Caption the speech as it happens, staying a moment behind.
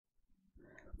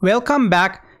Welcome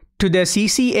back to the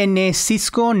CCNA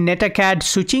Cisco NetAcad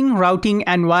Switching, Routing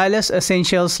and Wireless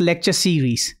Essentials lecture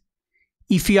series.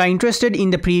 If you are interested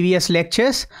in the previous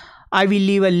lectures, I will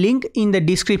leave a link in the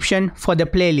description for the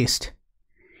playlist.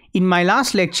 In my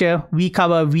last lecture, we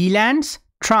cover VLANs,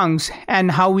 trunks, and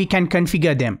how we can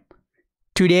configure them.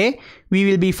 Today, we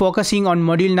will be focusing on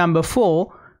module number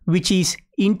 4, which is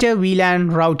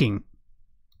Inter-VLAN routing.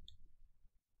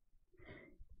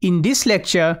 In this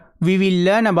lecture, we will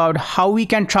learn about how we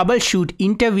can troubleshoot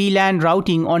Inter-VLAN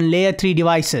routing on layer 3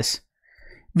 devices.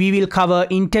 We will cover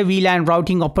Inter-VLAN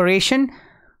routing operation,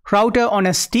 router on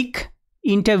a stick,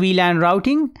 Inter-VLAN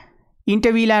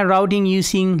routing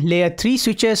using layer 3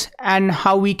 switches, and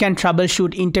how we can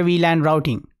troubleshoot Inter-VLAN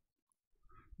routing.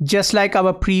 Just like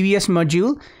our previous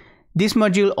module, this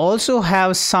module also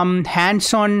has some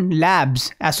hands-on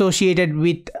labs associated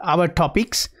with our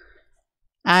topics.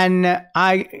 And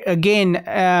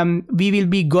we will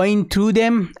be going through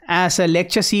them as a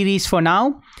lecture series for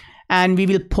now, and we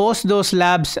will post those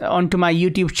labs onto my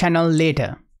YouTube channel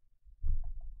later.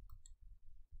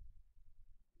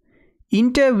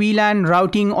 Inter-VLAN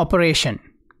routing operation.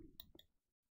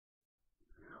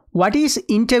 What is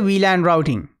Inter-VLAN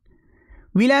routing?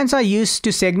 VLANs are used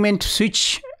to segment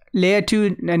switch layer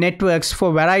 2 networks for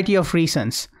a variety of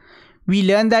reasons. We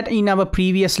learned that in our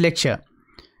previous lecture.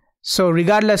 So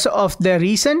regardless of the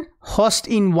reason, host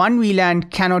in one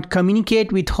VLAN cannot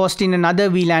communicate with host in another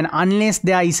VLAN unless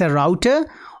there is a router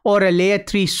or a layer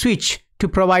 3 switch to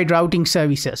provide routing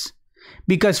services.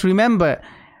 Because remember,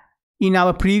 in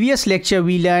our previous lecture,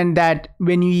 we learned that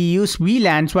when we use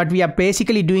VLANs, what we are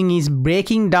basically doing is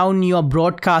breaking down your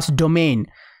broadcast domain.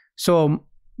 So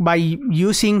by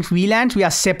using VLANs, we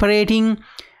are separating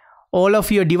all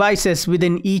of your devices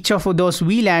within each of those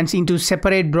VLANs into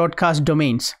separate broadcast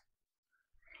domains.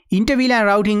 Inter-VLAN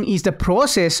routing is the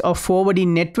process of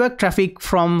forwarding network traffic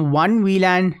from one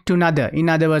VLAN to another. In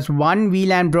other words, one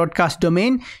VLAN broadcast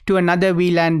domain to another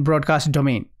VLAN broadcast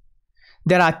domain.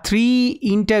 There are 3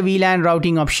 inter-VLAN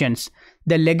routing options.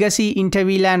 The legacy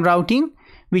inter-VLAN routing,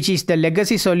 which is the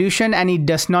legacy solution, and it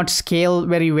does not scale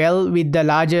very well with the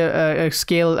larger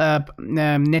scale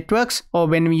networks or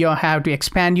when you have to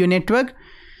expand your network.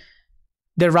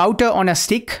 The router on a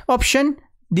stick option.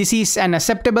 This is an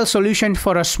acceptable solution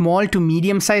for a small to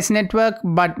medium-sized network,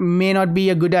 but may not be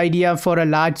a good idea for a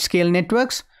large-scale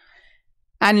networks.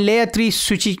 And layer 3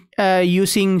 switch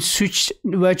using switch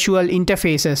virtual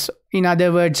interfaces. In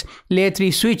other words, layer 3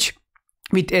 switch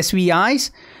with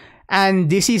SVIs. And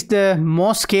this is the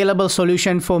most scalable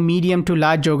solution for medium to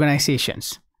large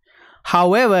organizations.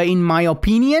 However, in my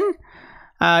opinion,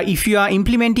 if you are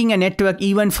implementing a network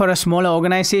even for a smaller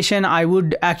organization, I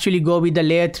would actually go with the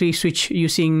layer 3 switch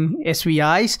using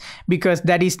SVIs because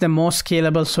that is the most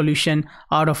scalable solution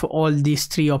out of all these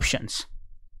 3 options.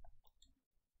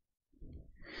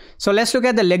 So let's look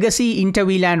at the legacy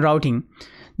inter-VLAN routing.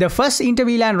 The first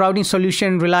inter-VLAN routing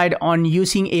solution relied on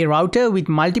using a router with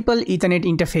multiple Ethernet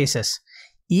interfaces.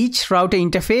 Each router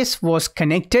interface was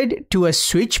connected to a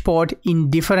switch port in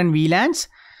different VLANs.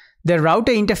 The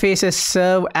router interfaces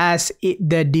serve as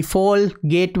the default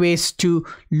gateways to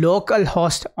local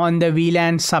host on the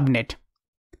VLAN subnet.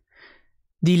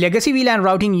 The legacy VLAN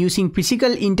routing using physical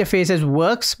interfaces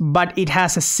works, but it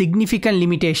has a significant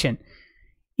limitation.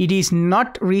 It is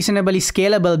not reasonably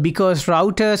scalable because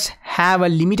routers have a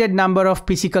limited number of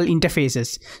physical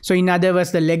interfaces. So in other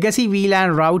words, the legacy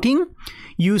VLAN routing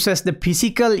uses the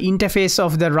physical interface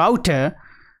of the router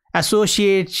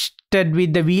associated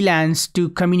with the VLANs to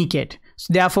communicate.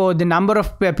 So therefore, the number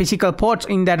of physical ports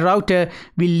in that router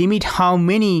will limit how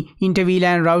many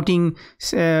inter-VLAN routing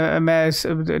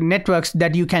networks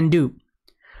that you can do.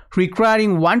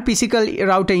 Requiring one physical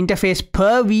router interface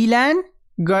per VLAN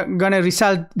gonna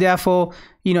result therefore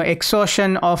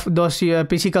exhaustion of those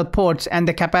physical ports and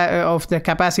the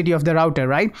capacity of the router,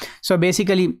 right? So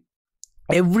basically,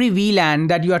 every VLAN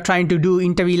that you are trying to do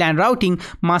inter-VLAN routing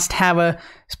must have a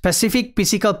specific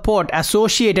physical port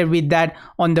associated with that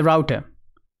on the router.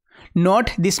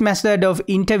 Note, this method of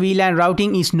inter-VLAN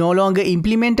routing is no longer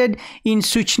implemented in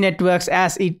switch networks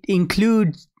as it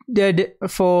includes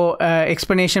for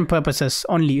explanation purposes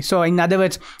only. So in other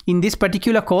words, in this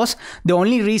particular course, the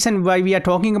only reason why we are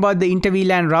talking about the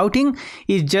inter-VLAN routing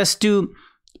is just to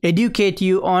educate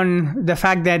you on the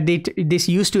fact that this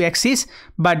used to exist,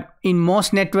 but in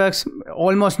most networks,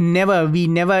 almost never, we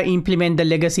never implement the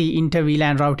legacy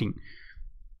inter-VLAN routing.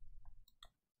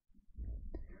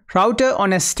 Router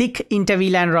on a stick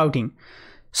inter-VLAN routing.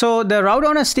 So the route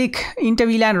on a stick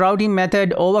inter-VLAN routing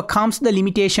method overcomes the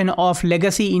limitation of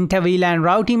legacy inter-VLAN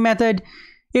routing method.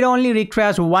 It only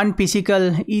requires one physical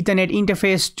Ethernet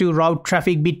interface to route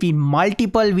traffic between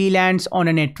multiple VLANs on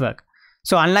a network.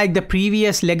 So unlike the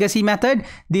previous legacy method,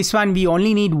 this one we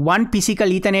only need one physical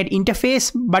Ethernet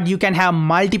interface, but you can have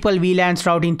multiple VLANs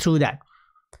routing through that.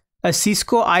 A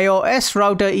Cisco iOS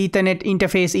router Ethernet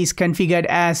interface is configured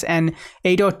as an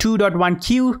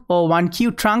 802.1q or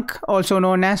 1q trunk, also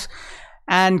known as,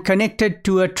 and connected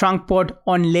to a trunk port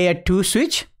on layer 2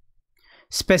 switch.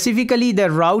 Specifically, the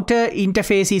router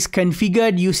interface is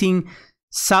configured using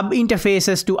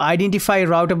sub-interfaces to identify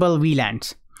routable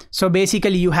VLANs. So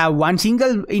basically you have one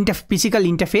single physical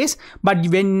interface, but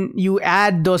when you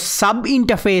add those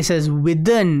sub-interfaces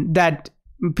within that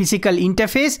physical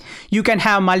interface, you can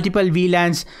have multiple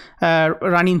VLANs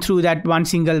running through that one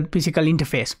single physical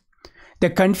interface. The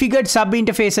configured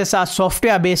sub-interfaces are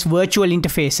software-based virtual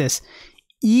interfaces.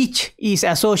 Each is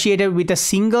associated with a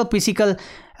single physical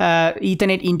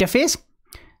Ethernet interface.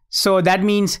 So that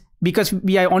means because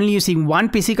we are only using one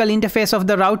physical interface of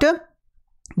the router,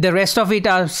 the rest of it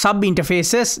are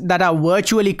sub-interfaces that are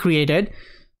virtually created.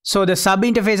 So the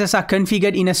sub-interfaces are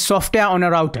configured in a software on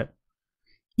a router.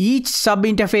 Each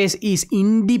sub-interface is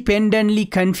independently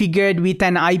configured with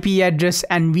an IP address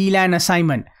and VLAN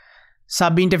assignment.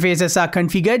 Sub-interfaces are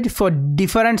configured for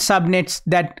different subnets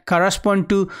that correspond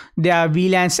to their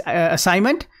VLAN's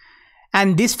assignment,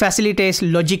 and this facilitates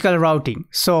logical routing.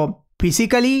 So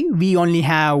physically, we only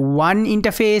have one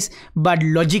interface, but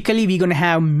logically, we're going to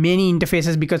have many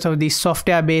interfaces because of these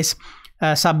software-based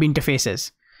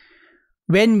sub-interfaces.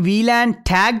 When VLAN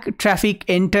tag traffic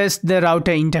enters the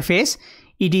router interface,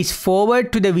 it is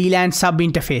forwarded to the VLAN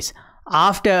sub-interface.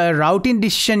 After a routing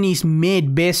decision is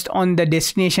made based on the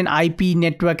destination IP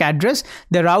network address,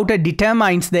 the router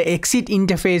determines the exit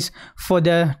interface for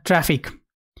the traffic.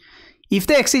 If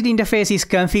the exit interface is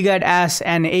configured as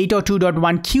an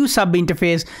 802.1q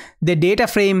sub-interface, the data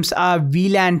frames are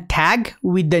VLAN tagged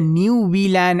with the new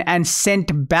VLAN and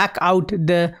sent back out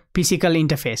the physical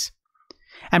interface.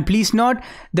 And please note,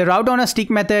 the route on a stick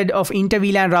method of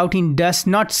inter-VLAN routing does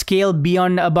not scale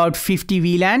beyond about 50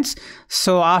 VLANs.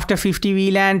 So after 50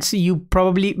 VLANs,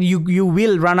 you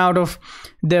will run out of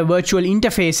the virtual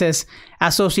interfaces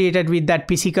associated with that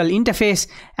physical interface,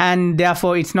 and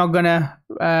therefore it's not gonna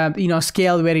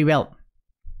scale very well.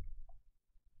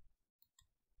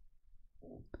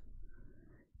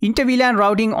 Inter-VLAN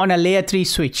routing on a layer 3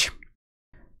 switch.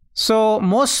 So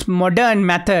most modern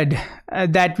method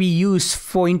that we use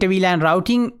for inter-VLAN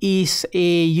routing is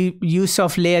a use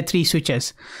of layer 3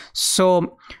 switches.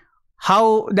 So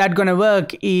how that gonna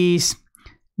work is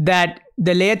that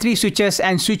the layer 3 switches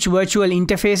and switch virtual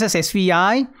interfaces,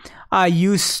 SVI, are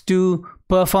used to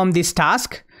perform this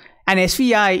task. And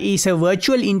SVI is a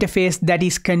virtual interface that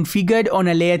is configured on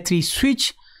a layer 3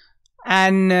 switch,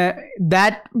 and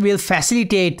that will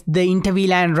facilitate the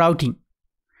inter-VLAN routing.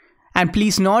 And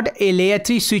please note, a layer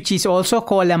 3 switch is also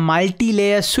called a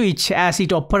multi-layer switch as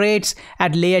it operates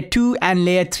at layer 2 and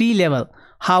layer 3 level.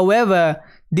 However,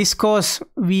 this course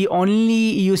we only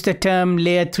use the term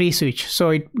layer 3 switch. So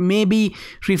it may be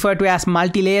referred to as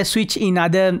multi-layer switch in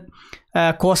other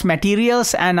course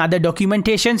materials and other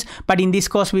documentations. But in this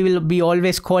course, we will be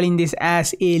always calling this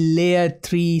as a layer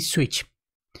 3 switch.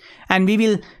 And we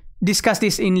will discuss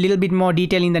this in a little bit more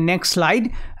detail in the next slide.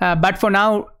 But for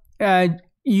now,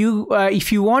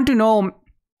 if you want to know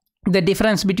the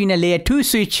difference between a layer 2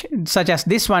 switch such as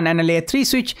this one and a layer 3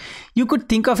 switch, you could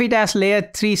think of it as layer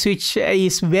 3 switch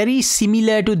is very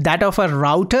similar to that of a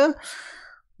router,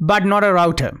 but not a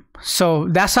router. So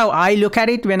that's how I look at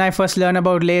it when I first learn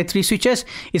about layer 3 switches.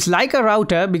 It's like a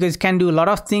router because it can do a lot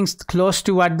of things close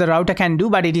to what the router can do,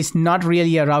 but it is not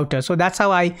really a router. So that's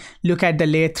how I look at the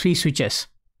layer 3 switches.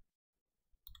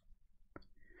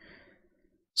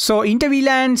 So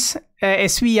inter-VLANs,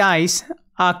 SVIs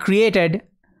are created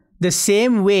the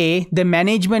same way the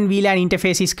management VLAN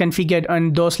interface is configured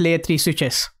on those layer 3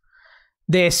 switches.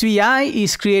 The SVI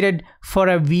is created for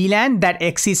a VLAN that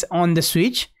exists on the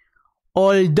switch.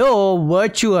 Although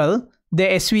virtual, the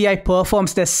SVI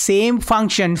performs the same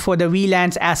function for the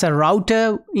VLANs as a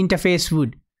router interface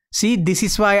would. See, this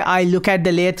is why I look at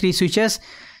the layer 3 switches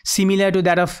similar to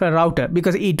that of a router,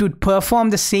 because it would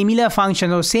perform the similar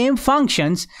functions or same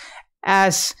functions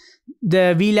as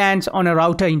the VLANs on a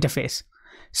router interface.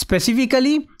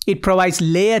 Specifically, it provides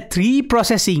layer 3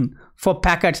 processing for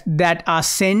packets that are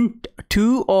sent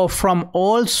to or from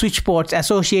all switch ports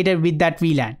associated with that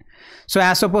VLAN. So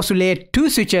as opposed to layer 2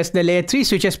 switches, the layer 3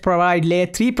 switches provide layer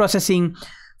 3 processing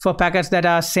for packets that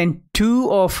are sent to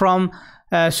or from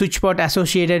switch port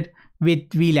associated with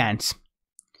VLANs.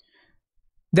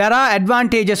 There are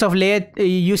advantages of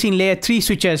using layer 3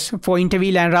 switches for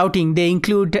inter-VLAN routing. They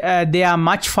include they are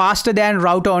much faster than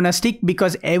router on a stick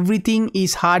because everything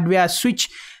is hardware switch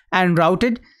and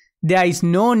routed. There is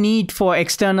no need for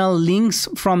external links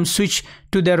from switch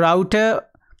to the router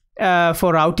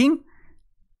for routing.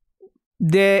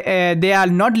 They are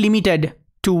not limited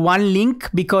to one link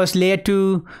because layer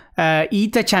 2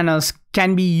 ether channels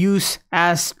can be used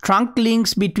as trunk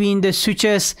links between the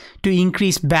switches to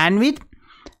increase bandwidth.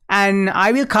 And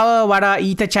I will cover what are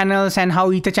ether channels and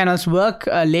how ether channels work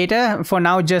later. For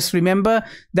now, just remember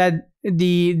that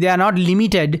they are not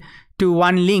limited to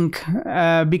one link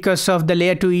because of the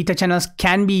layer 2 ether channels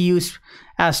can be used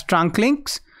as trunk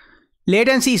links.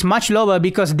 Latency is much lower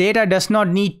because data does not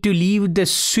need to leave the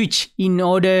switch in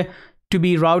order to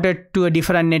be routed to a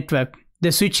different network.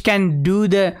 The switch can do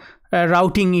the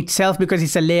routing itself because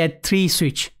it's a layer 3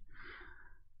 switch.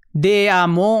 They are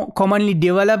more commonly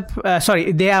deployed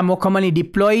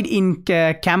in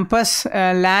campus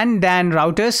LAN than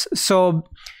routers. So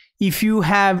if you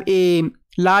have a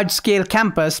large scale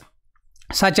campus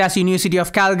such as University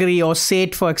of Calgary or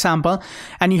SAIT, for example,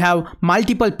 and you have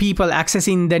multiple people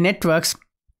accessing the networks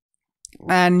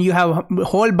and you have a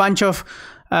whole bunch of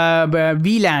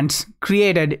VLANs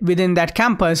created within that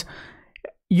campus,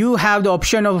 you have the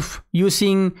option of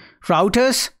using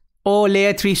routers or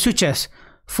layer 3 switches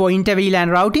for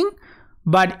inter-VLAN routing.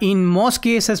 But in most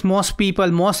cases, most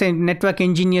network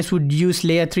engineers would use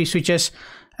layer 3 switches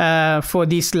for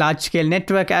this large scale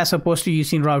network as opposed to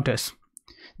using routers.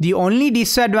 The only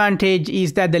disadvantage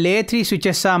is that the layer 3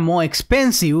 switches are more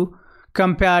expensive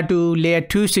compared to layer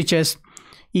 2 switches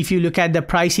if you look at the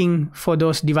pricing for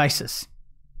those devices.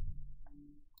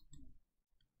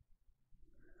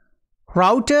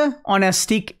 Router on a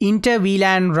stick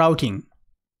inter-VLAN routing.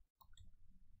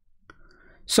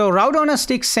 So route on a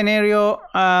stick scenario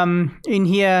in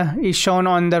here is shown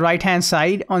on the right hand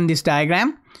side on this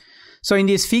diagram. So in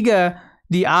this figure,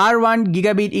 the R1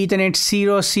 gigabit Ethernet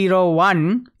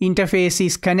 001 interface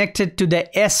is connected to the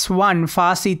S1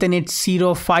 fast Ethernet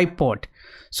 05 port.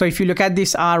 So if you look at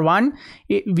this R1,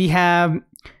 we have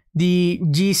the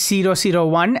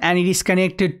G001 and it is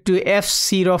connected to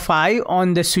F05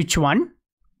 on the switch 1.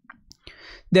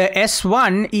 The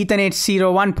S1 Ethernet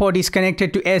 01 port is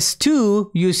connected to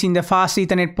S2 using the fast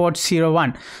Ethernet port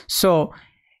 01. So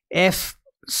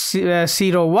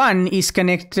F01 is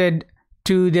connected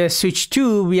to the switch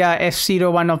 2 via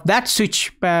F01 of that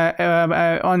switch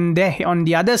on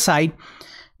the other side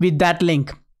with that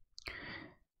link.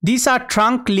 These are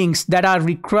trunk links that are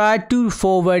required to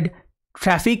forward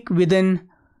traffic within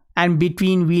and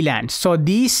between VLANs. So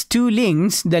these two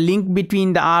links, the link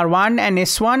between the R1 and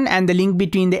S1 and the link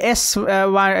between the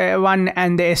S1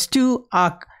 and the S2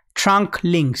 are trunk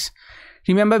links.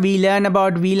 Remember, we learned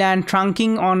about VLAN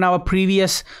trunking on our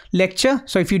previous lecture.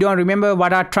 So if you don't remember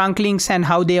what are trunk links and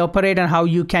how they operate and how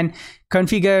you can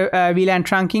configure VLAN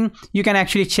trunking, you can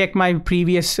actually check my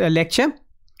previous lecture.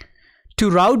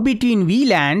 To route between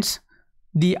VLANs,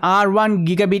 the R1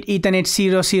 gigabit Ethernet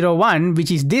 001,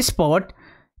 which is this port,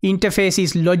 interface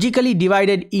is logically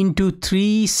divided into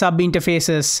 3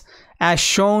 sub-interfaces as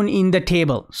shown in the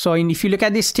table. So if you look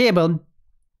at this table,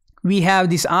 we have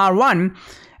this R1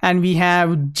 and we have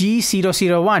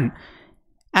G001.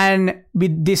 And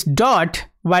with this dot,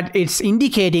 what it's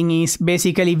indicating is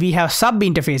basically we have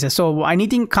sub-interfaces. So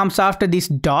anything comes after this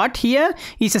dot here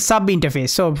is a sub-interface.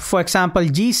 So for example,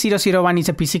 G001 is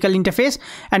a physical interface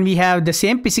and we have the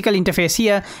same physical interface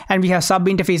here and we have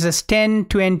sub-interfaces 10,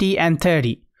 20 and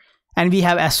 30. And we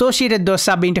have associated those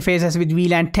sub-interfaces with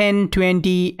VLAN 10,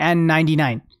 20 and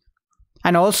 99.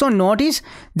 And also notice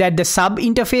that the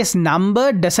sub-interface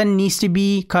number doesn't need to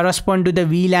be correspond to the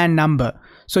VLAN number.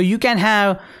 So you can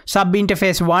have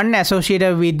sub-interface 1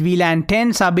 associated with VLAN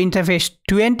 10, sub-interface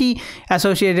 20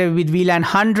 associated with VLAN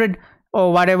 100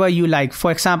 or whatever you like.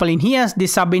 For example, in here,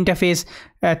 this sub-interface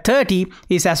 30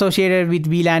 is associated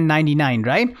with VLAN 99,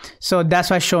 right? So that's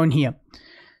what's shown here.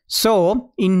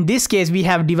 So in this case, we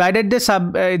have divided the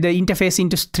interface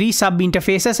into 3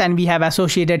 sub-interfaces and we have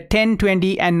associated 10,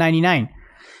 20 and 99.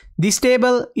 This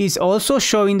table is also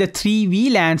showing the 3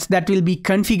 VLANs that will be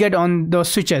configured on those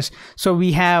switches. So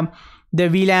we have the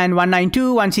VLAN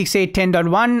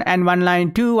 192.168.10.1 and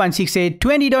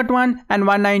 192.168.20.1 and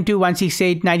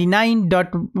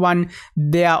 192.168.99.1.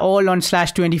 They are all on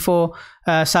 /24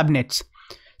 subnets.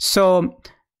 So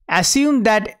assume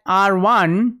that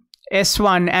R1,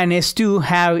 S1 and S2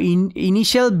 have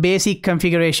initial basic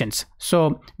configurations.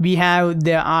 So we have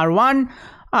the R1,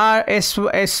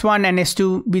 S1 and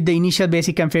S2 with the initial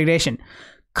basic configuration.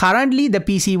 currently the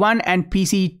PC1 and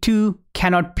PC2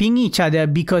 cannot ping each other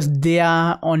because they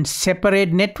are on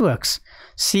separate networks.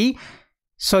 See,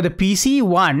 so the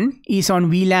PC1 is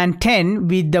on VLAN 10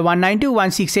 with the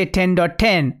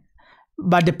 192.168.10.10,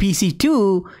 but the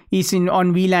PC2 is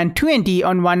on VLAN 20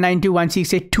 on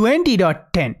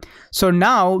 192.168.20.10. So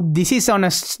now this is on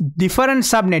a different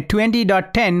subnet,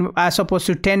 20.10 as opposed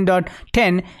to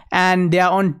 10.10, and they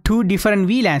are on two different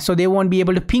VLANs, so they won't be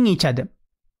able to ping each other.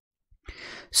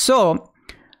 So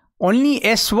only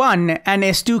S1 and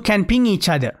S2 can ping each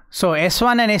other. So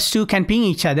S1 and S2 can ping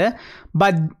each other,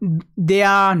 but they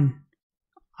are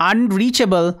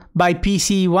unreachable by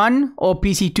PC1 or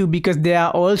PC2 because they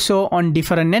are also on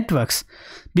different networks.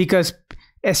 Because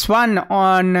S1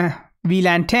 on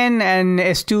VLAN 10 and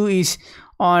S2 is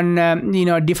on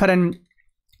different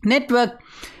network,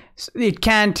 these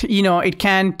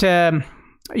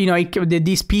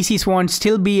PCs won't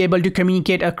still be able to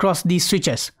communicate across these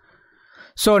switches.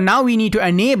 So now we need to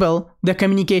enable the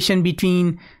communication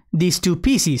between these two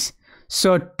PCs.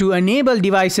 So to enable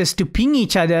devices to ping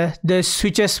each other, the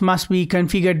switches must be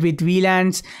configured with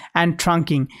VLANs and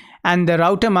trunking, and the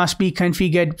router must be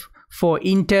configured for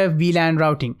inter-VLAN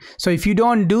routing. So if you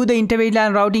don't do the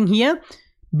inter-VLAN routing here,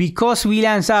 because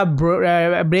VLANs are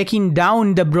breaking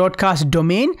down the broadcast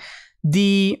domain,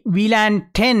 the VLAN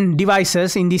 10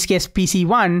 devices, in this case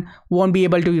PC1, won't be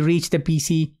able to reach the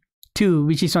PC2,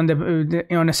 which is on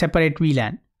a separate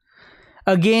VLAN.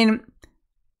 Again,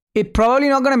 it's probably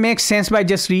not going to make sense by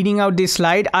just reading out this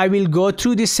slide. I will go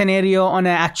through this scenario on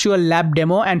an actual lab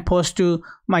demo and post to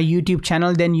my YouTube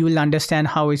channel. Then you will understand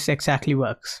how it exactly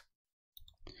works.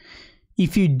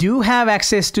 If you do have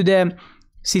access to the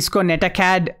Cisco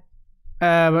NetAcad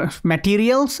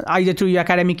materials, either through your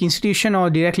academic institution or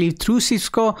directly through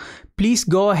Cisco, please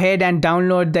go ahead and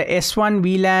download the S1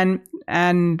 VLAN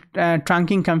and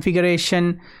trunking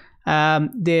configuration,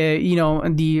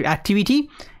 the activity,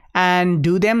 and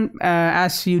do them.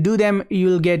 As you do them, you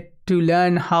will get to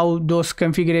learn how those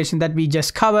configurations that we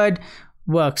just covered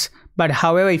works. But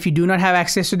however, if you do not have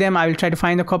access to them, I will try to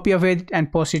find a copy of it and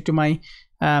post it to my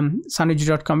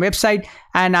sanuja.com website,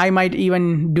 and I might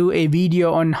even do a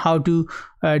video on how to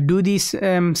do these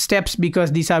steps,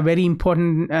 because these are very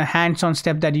important hands-on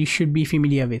steps that you should be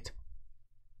familiar with.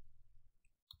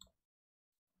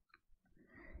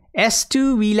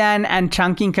 S2 VLAN and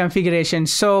trunking configuration.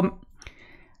 So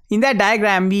in that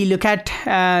diagram, we look at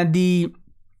the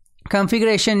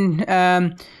configuration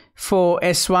for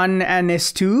S1 and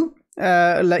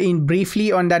S2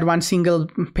 briefly on that one single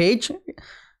page.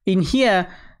 In here,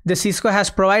 the Cisco has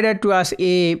provided to us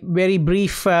a very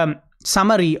brief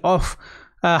summary of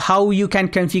how you can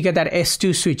configure that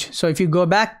S2 switch. So if you go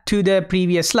back to the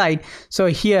previous slide, so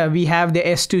here we have the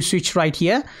S2 switch right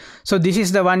here. So this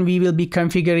is the one we will be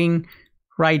configuring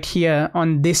right here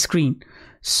on this screen.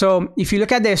 So if you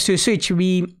look at the S2 switch,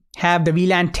 we have the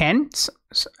VLAN 10.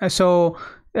 So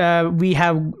we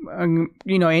have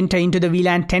enter into the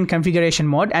VLAN 10 configuration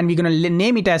mode, and we're going to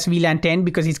name it as VLAN 10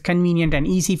 because it's convenient and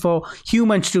easy for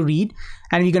humans to read.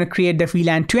 And we're going to create the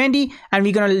VLAN 20, and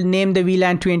we're going to name the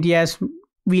VLAN 20 as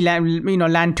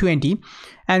VLAN LAN 20,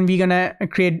 and we're going to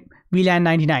create VLAN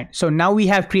 99. So now we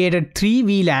have created 3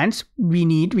 VLANs we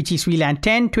need, which is VLAN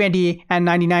 10, 20 and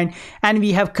 99, and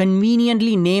we have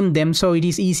conveniently named them so it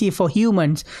is easy for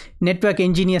humans, network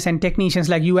engineers and technicians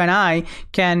like you and I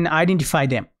can identify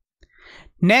them.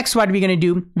 Next, what we're going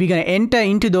to do, we're going to enter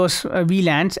into those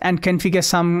VLANs and configure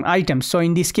some items. So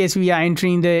in this case, we are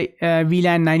entering the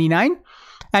VLAN 99,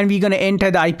 and we're going to enter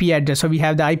the IP address. So we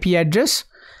have the IP address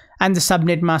and the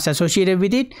subnet mask associated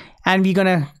with it, and we're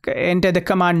gonna enter the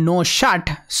command no shut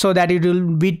so that it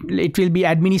will be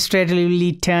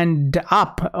administratively turned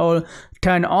up or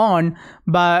turned on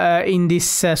by in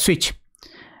this switch.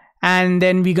 And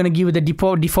then we're gonna give the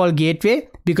default gateway,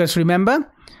 because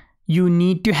remember, you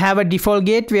need to have a default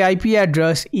gateway IP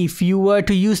address if you were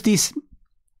to use this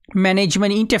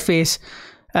management interface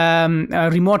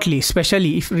remotely,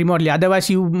 especially if remotely. Otherwise,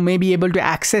 you may be able to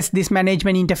access this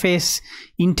management interface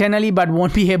internally, but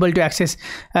won't be able to access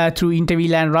through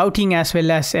inter-VLAN routing as well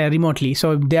as remotely.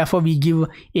 So therefore, we give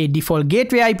a default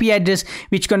gateway IP address,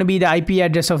 which is going to be the IP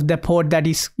address of the port that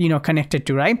is connected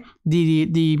to, right?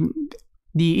 The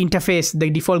interface, the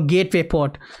default gateway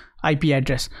port IP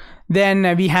address.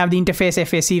 Then we have the interface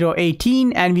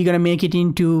FA018, and we're going to make it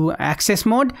into access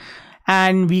mode.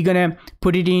 And we're going to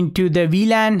put it into the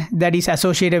VLAN that is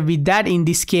associated with that. In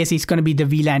this case, it's going to be the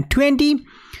VLAN 20.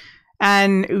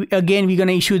 And again, we're going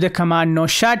to issue the command no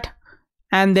shut.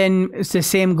 And then it's the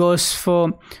same goes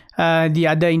for the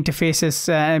other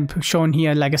interfaces shown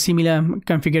here, like a similar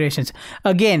configurations.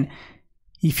 Again,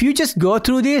 If you just go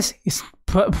through this, it's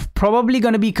probably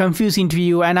going to be confusing to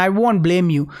you, and I won't blame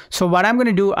you. So what I'm going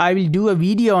to do, I will do a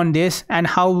video on this and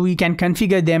how we can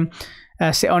configure them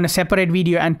on a separate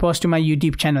video and post to my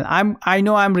YouTube channel. I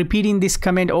know I'm repeating this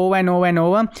comment over and over and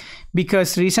over,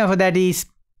 because the reason for that is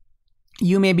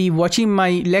you may be watching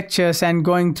my lectures and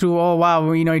going through, oh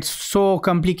wow, it's so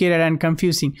complicated and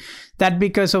confusing. That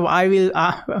because of I will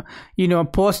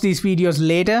post these videos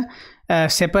later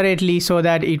separately, so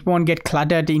that it won't get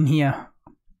cluttered in here.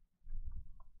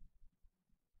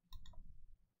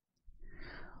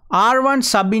 R1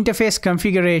 sub-interface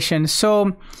configuration.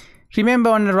 So remember,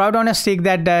 on the route on a stick,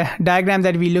 that diagram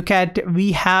that we look at,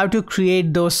 we have to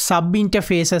create those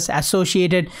sub-interfaces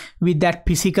associated with that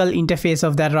physical interface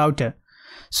of that router.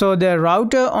 So the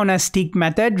router on a stick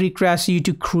method requires you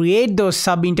to create those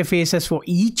sub-interfaces for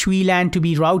each VLAN to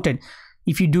be routed.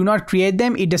 If you do not create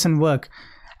them, it doesn't work.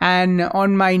 And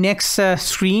on my next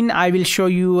screen, I will show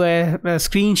you a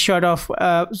screenshot of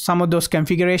some of those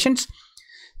configurations.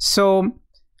 So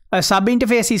a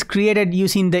sub-interface is created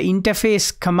using the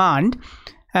interface command,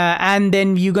 and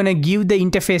then you're going to give the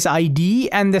interface ID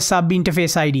and the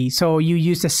sub-interface ID. So you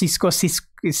use the Cisco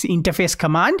interface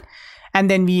command, and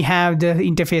then we have the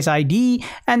interface ID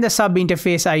and the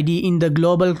sub-interface ID in the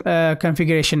global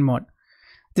configuration mode.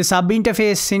 The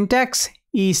sub-interface syntax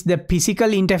is the physical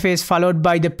interface followed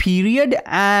by the period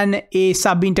and a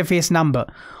sub-interface number.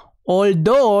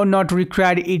 Although not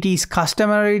required, it is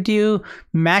customary to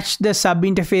match the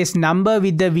sub-interface number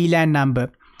with the VLAN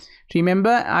number.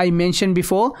 Remember, I mentioned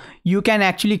before, you can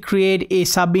actually create a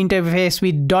sub-interface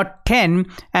with .10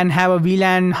 and have a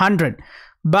VLAN 100.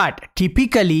 But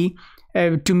typically,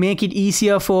 to make it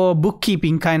easier for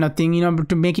bookkeeping kind of thing,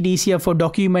 to make it easier for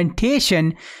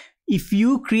documentation, if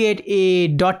you create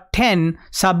a .10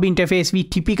 sub-interface, we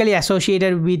typically associate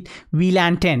it with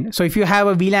VLAN 10. So if you have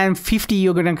a VLAN 50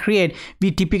 you're going to create,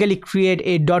 we typically create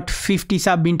a .50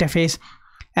 sub-interface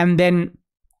and then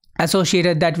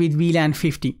associated that with VLAN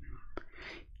 50.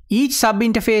 Each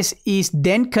sub-interface is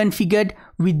then configured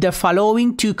with the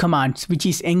following two commands, which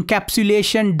is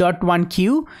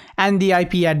encapsulation.1q and the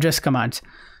IP address commands.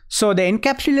 So the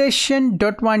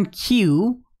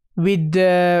encapsulation.1q with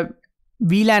the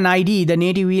VLAN ID, the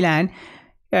native VLAN,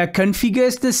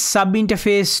 configures the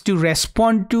sub-interface to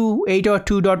respond to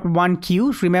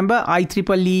 802.1q. Remember,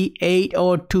 IEEE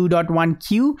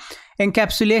 802.1q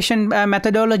encapsulation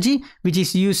methodology, which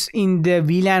is used in the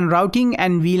VLAN routing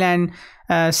and VLAN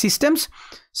systems.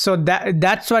 So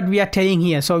that's what we are telling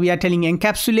here. So we are telling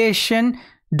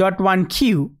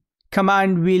encapsulation.1q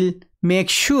command will make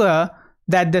sure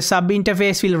that the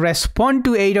sub-interface will respond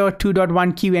to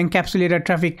 802.1q encapsulated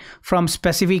traffic from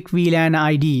specific VLAN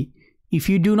ID. If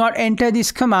you do not enter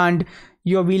this command,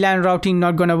 your VLAN routing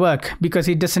not going to work, because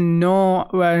it doesn't know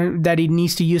that it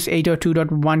needs to use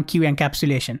 802.1q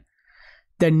encapsulation.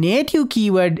 The native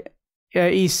keyword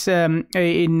a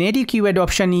native keyword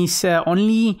option is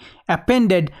only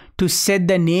appended to set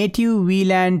the native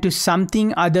VLAN to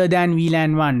something other than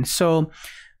VLAN 1. So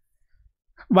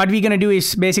what we're going to do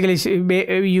is basically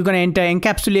you're going to enter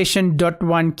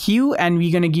encapsulation.1q and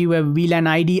we're going to give a VLAN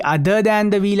ID other than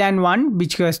the VLAN 1,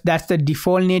 because that's the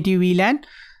default native VLAN,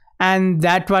 and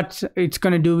that's what it's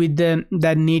going to do with the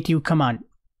native command.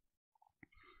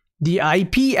 The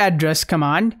IP address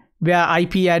command, where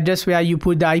you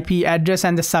put the IP address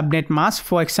and the subnet mask.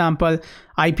 For example,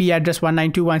 IP address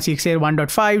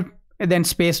 192.168.1.5, then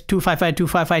space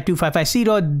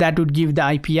 255.255.255.0, that would give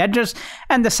the IP address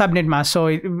and the subnet mask. So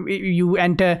you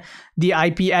enter the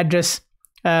IP address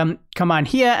command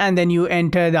here, and then you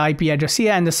enter the IP address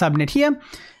here and the subnet here.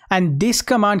 And this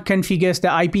command configures the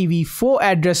IPv4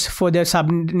 address for the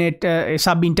subnet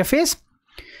sub-interface.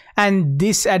 And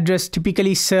this address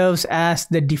typically serves as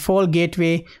the default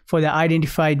gateway for the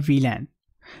identified VLAN.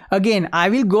 Again, I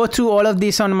will go through all of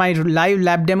this on my live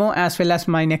lab demo as well as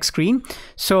my next screen.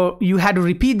 So you had to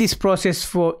repeat this process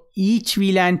for each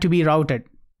VLAN to be routed.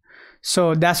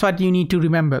 So that's what you need to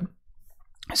remember.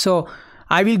 So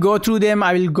I will go through them.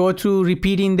 I will go through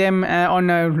repeating them on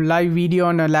a live video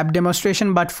on a lab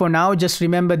demonstration. But for now, just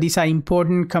remember these are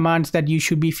important commands that you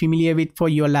should be familiar with for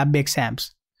your lab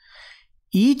exams.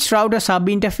 Each router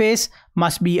sub-interface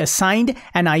must be assigned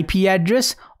an IP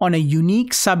address on a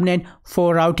unique subnet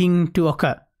for routing to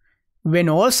occur. When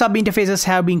all sub-interfaces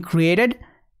have been created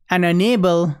and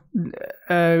enabled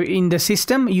in the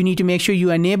system, you need to make sure you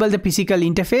enable the physical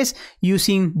interface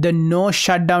using the no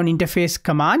shutdown interface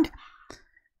command.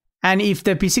 And if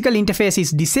the physical interface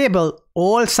is disabled,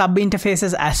 all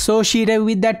sub-interfaces associated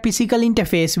with that physical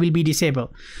interface will be disabled.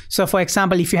 So for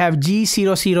example, if you have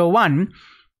G001,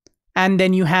 and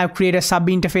then you have created sub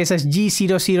interfaces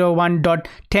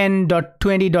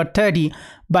G001.10.20.30.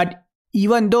 But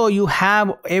even though you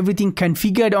have everything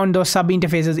configured on those sub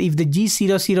interfaces, if the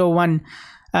G001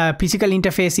 physical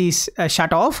interface is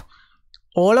shut off,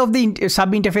 all of the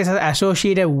sub interfaces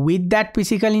associated with that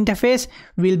physical interface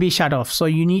will be shut off. So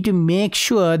you need to make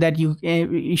sure that you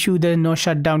issue the no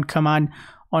shutdown command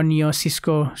on your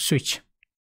Cisco switch.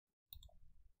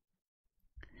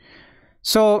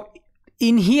 So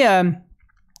in here,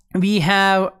 we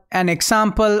have an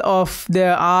example of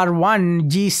the R1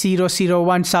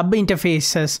 G001 sub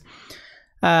interfaces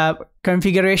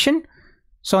configuration.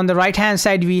 So on the right hand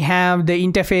side, we have the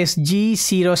interface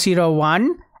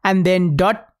G001 and then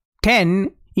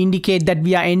 .10 indicate that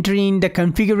we are entering the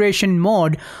configuration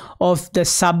mode of the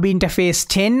sub interface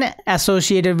 10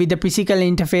 associated with the physical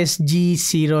interface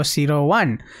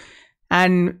G001.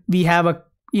 And we have a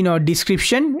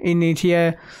description in it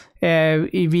here.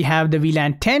 We have the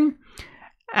VLAN 10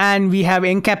 and we have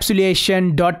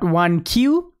encapsulation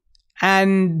 .1q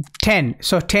and 10.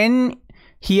 So 10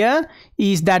 here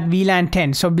is that VLAN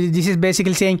 10. So this is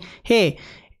basically saying, hey,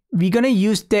 we're going to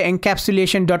use the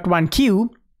encapsulation .1q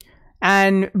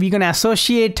and we're going to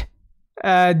associate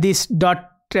this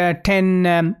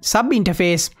 .10 sub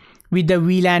interface with the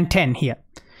VLAN 10 here.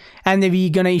 And then we're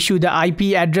going to issue the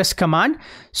IP address command.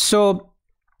 So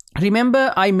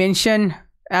remember, I mentioned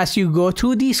as you go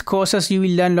through these courses, you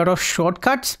will learn a lot of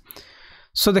shortcuts.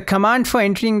 So the command for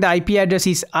entering the IP address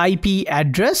is IP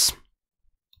address.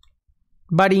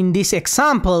 But in this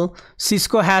example,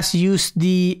 Cisco has used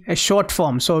the short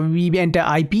form. So we enter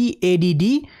IP add,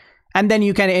 and then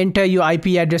you can enter your IP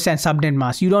address and subnet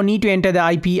mask. You don't need to enter the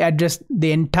IP address,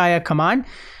 the entire command.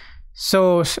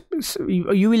 So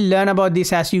you will learn about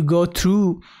this as you go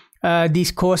through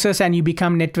these courses and you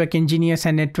become network engineers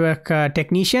and network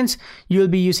technicians. You will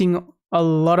be using a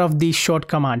lot of these short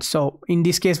commands. So in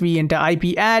this case, we enter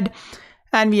IP add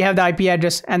and we have the IP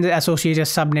address and the associated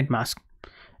subnet mask.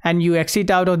 And you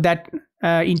exit out of that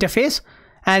interface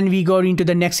and we go into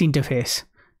the next interface.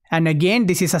 And again,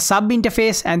 this is a sub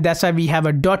interface and that's why we have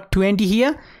a .20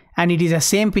 here and it is the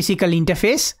same physical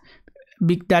interface.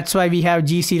 That's why we have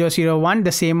G001,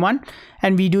 the same one.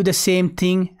 And we do the same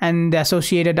thing and the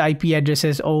associated IP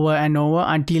addresses over and over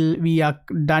until we are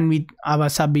done with our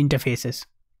sub interfaces.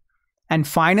 And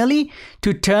finally,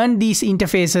 to turn these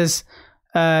interfaces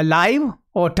live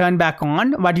or turn back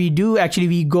on, what we do actually,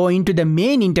 we go into the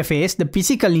main interface, the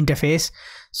physical interface.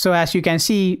 So as you can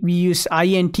see, we use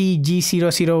int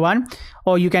G001,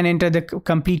 or you can enter the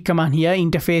complete command here,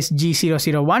 interface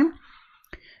G001.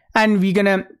 And we're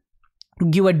gonna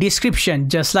give a description,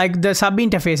 just like the sub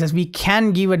interfaces. We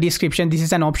can give a description. This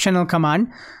is an optional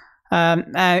command.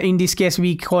 In this case,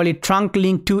 we call it trunk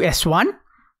link to S1,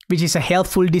 which is a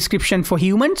helpful description for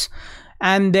humans.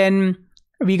 And then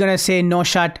we're gonna say no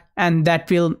shut, and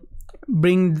that will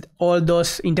bring all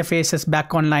those interfaces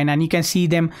back online, and you can see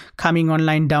them coming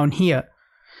online down here.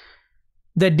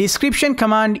 The description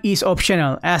command is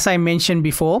optional. As I mentioned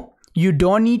before, you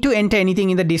don't need to enter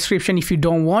anything in the description if you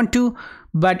don't want to,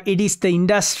 but it is the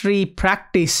industry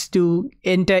practice to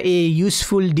enter a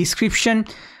useful description,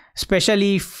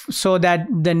 especially so that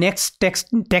the next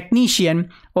technician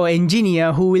or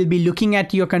engineer who will be looking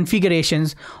at your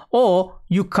configurations, or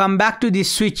you come back to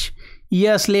this switch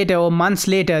years later or months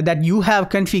later that you have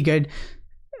configured,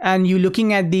 and you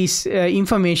looking at this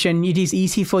information, it is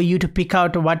easy for you to pick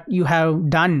out what you have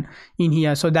done in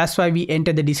here. So that's why we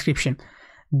enter the description.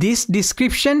 This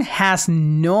description has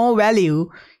no value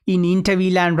in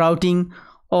Inter-VLAN routing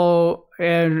or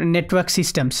network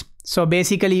systems. So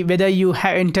basically, whether you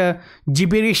enter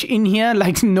gibberish in here,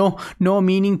 like no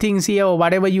meaning things here, or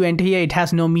whatever you enter here, it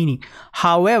has no meaning.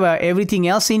 However, everything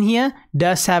else in here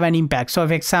does have an impact. So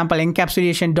for example,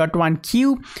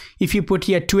 encapsulation.1q, if you put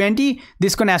here 20,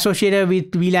 this is going to associate it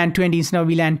with VLAN 20 instead of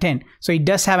VLAN 10. So it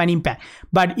does have an impact.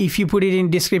 But if you put it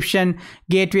in description,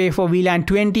 gateway for VLAN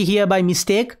 20 here by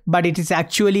mistake, but it is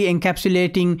actually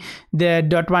encapsulating the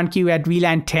 .1q at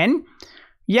VLAN 10,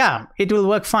 yeah, it will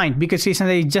work fine, because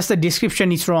recently just the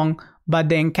description is wrong, but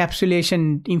the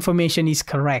encapsulation information is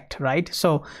correct, right?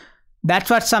 So that's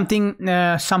what something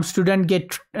some students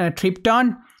get tripped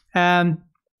on.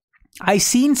 I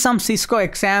seen some Cisco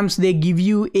exams, they give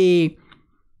you a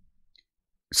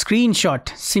screenshot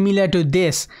similar to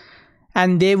this,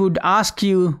 and they would ask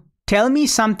you, tell me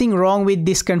something wrong with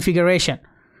this configuration.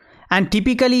 And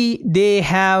typically they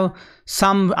have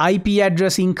some IP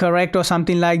address incorrect or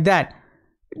something like that.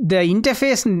 The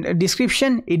interface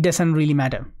description, it doesn't really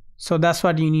matter. So that's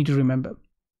what you need to remember.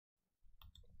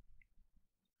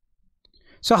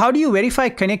 So how do you verify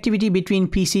connectivity between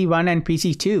PC1 and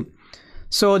PC2?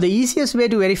 So the easiest way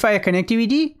to verify a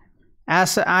connectivity,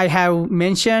 as I have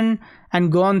mentioned and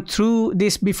gone through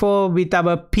this before with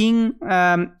our ping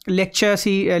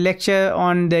lecture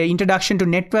on the Introduction to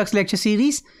Networks lecture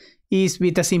series, is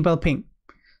with a simple ping.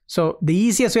 So the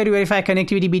easiest way to verify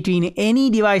connectivity between any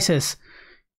devices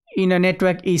in a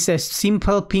network is a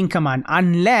simple ping command,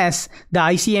 unless the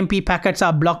ICMP packets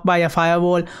are blocked by a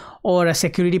firewall or a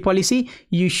security policy.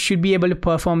 You should be able to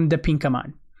perform the ping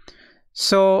command.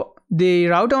 So the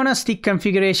router on a stick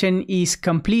configuration is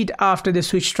complete after the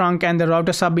switch trunk and the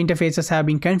router sub interfaces have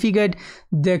been configured.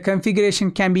 The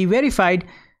configuration can be verified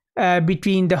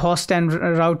between the host and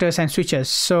routers and switches.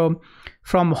 So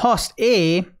from a host,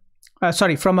 to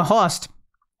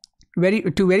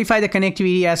verify the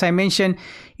connectivity, as I mentioned,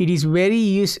 it is very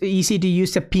easy to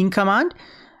use the ping command.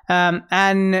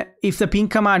 And if the ping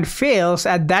command fails,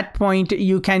 at that point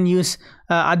you can use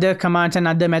other commands and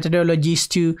other methodologies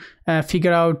to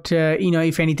figure out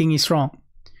if anything is wrong.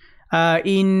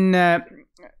 In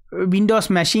Windows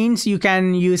machines, you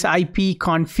can use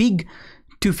ipconfig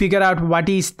to figure out what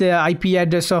is the IP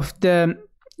address of the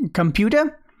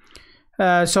computer.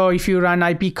 So if you run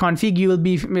ipconfig, you will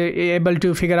be able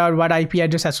to figure out what IP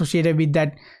address associated with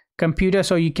that computer,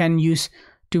 so you can use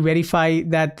to verify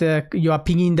that you are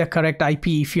pinging the correct IP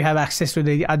if you have access to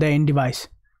the other end device.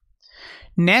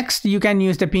 Next, you can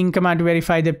use the ping command to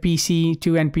verify the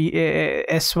PC2 and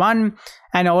S1,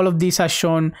 and all of these are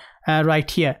shown right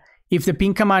here. If the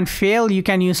ping command fails, you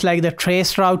can use like the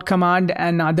traceroute command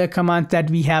and other commands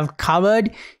that we have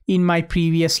covered in my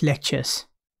previous lectures.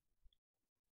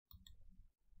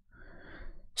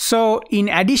 So in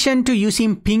addition to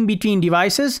using ping between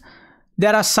devices,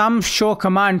 there are some show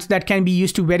commands that can be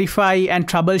used to verify and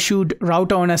troubleshoot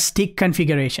router on a stick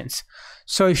configurations.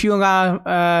 So if you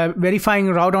are verifying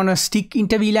router on a stick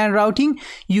inter-VLAN routing,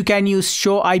 you can use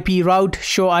show IP route,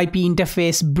 show IP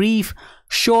interface brief,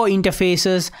 show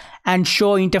interfaces, and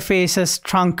show interfaces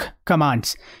trunk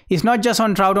commands. It's not just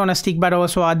on router on a stick, but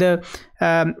also other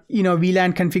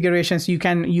VLAN configurations. You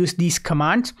can use these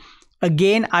commands.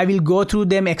 Again, I will go through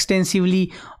them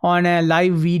extensively on a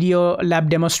live video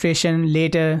lab demonstration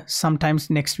later,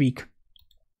 sometimes next week.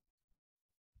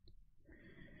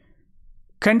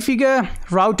 Configure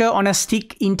router on a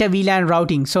stick inter-VLAN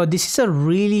routing. So this is a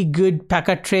really good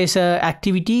packet tracer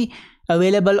activity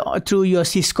available through your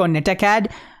Cisco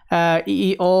NetAcad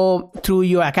or through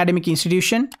your academic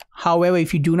institution. However,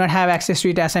 if you do not have access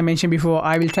to it, as I mentioned before,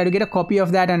 I will try to get a copy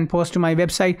of that and post to my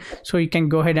website, so you can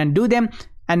go ahead and do them.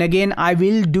 And again, I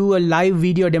will do a live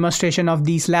video demonstration of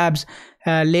these labs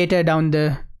later down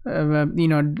the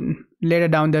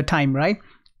time, right?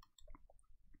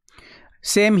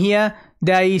 Same here.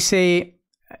 There is a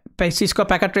Cisco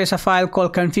packet tracer file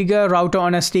called configure router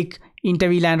on a stick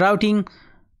inter-VLAN routing.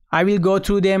 I will go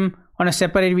through them on a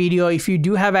separate video. If you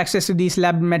do have access to this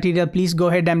lab material, please go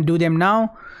ahead and do them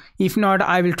now. If not,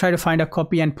 I will try to find a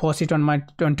copy and post it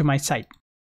onto my site.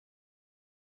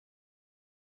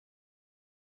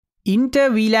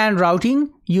 Inter-VLAN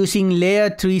routing using layer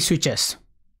 3 switches.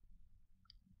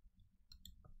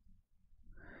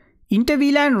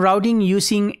 Inter-VLAN routing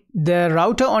using the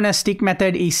router on a stick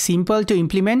method is simple to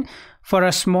implement for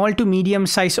a small to medium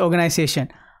sized organization.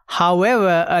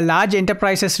 However, a large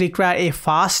enterprises require a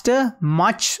faster,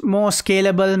 much more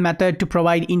scalable method to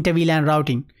provide inter-VLAN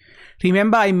routing.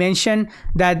 Remember, I mentioned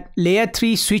that layer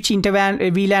 3 switch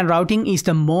inter-VLAN routing is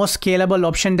the most scalable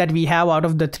option that we have out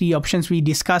of the 3 options we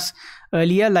discussed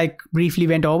earlier, like briefly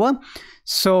went over.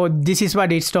 So this is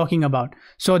what it's talking about.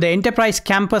 So the enterprise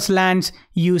campus LANs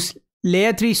use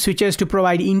layer 3 switches to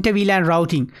provide inter-VLAN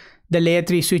routing. The layer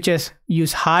 3 switches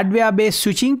use hardware-based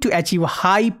switching to achieve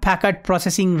high packet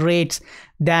processing rates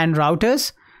than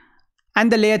routers. And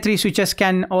the layer 3 switches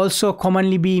can also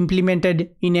commonly be implemented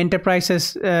in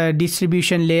enterprises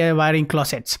distribution layer wiring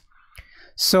closets.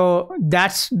 So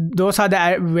those are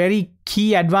the very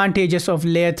key advantages of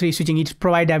layer 3 switching. It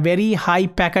provides a very high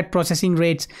packet processing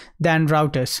rates than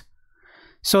routers.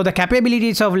 So the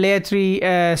capabilities of layer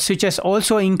 3 switches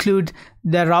also include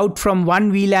the route from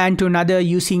one VLAN to another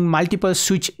using multiple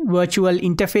switch virtual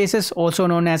interfaces, also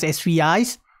known as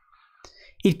SVIs.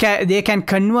 They can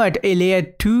convert a layer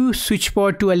 2 switch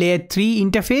port to a layer 3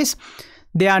 interface.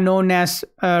 They are known as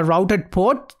a routed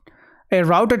port. A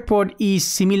routed port is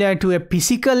similar to a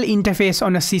physical interface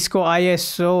on a Cisco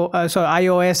iOS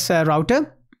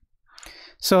router.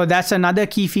 So that's another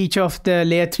key feature of the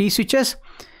layer 3 switches.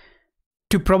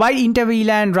 To provide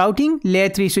inter-VLAN routing, layer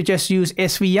 3 switches use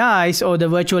SVIs or the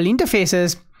virtual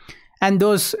interfaces, and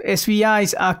those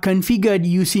SVIs are configured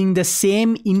using the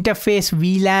same interface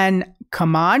VLAN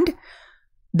command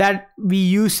that we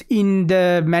use in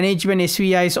the management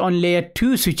SVIs on layer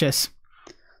 2 switches.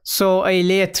 So a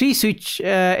layer 3 switch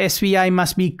SVI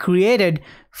must be created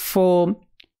for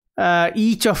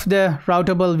each of the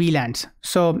routable VLANs.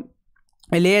 So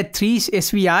a layer 3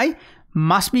 SVI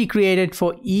must be created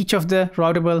for each of the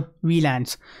routable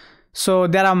VLANs. So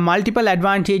there are multiple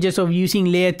advantages of using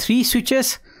layer 3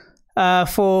 switches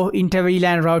for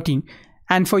inter-VLAN routing.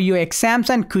 And for your exams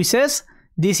and quizzes,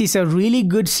 this is a really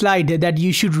good slide that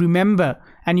you should remember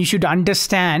and you should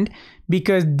understand,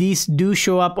 because these do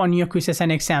show up on your quizzes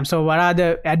and exams. So what are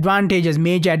the advantages,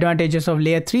 major advantages of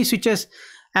layer 3 switches?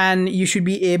 And you should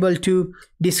be able to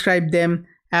describe them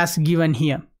as given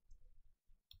here.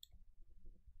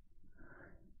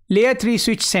 Layer 3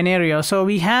 switch scenario. So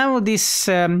we have this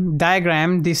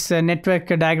diagram, this network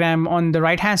diagram on the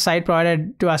right hand side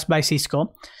provided to us by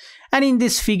Cisco. And in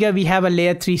this figure, we have a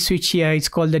layer 3 switch here. It's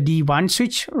called the D1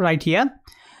 switch right here.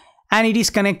 And it is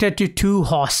connected to 2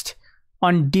 hosts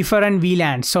on different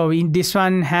VLANs. So in this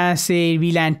one has a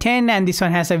VLAN 10 and this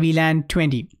one has a VLAN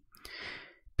 20.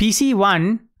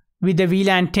 PC1 with the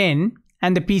VLAN 10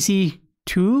 and the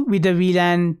PC2 with the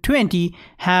VLAN 20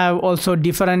 have also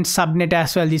different subnet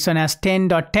as well. This one has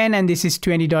 10.10 and this is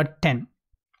 20.10.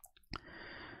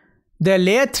 The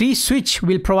layer 3 switch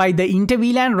will provide the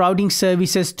inter-VLAN routing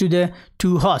services to the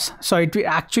 2 hosts. So it will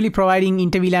actually providing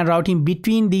inter-VLAN routing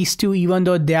between these two, even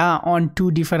though they are on 2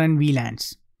 different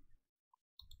VLANs.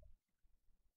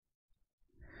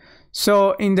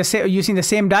 So in the using the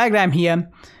same diagram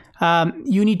here,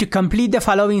 you need to complete the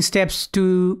following steps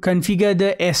to configure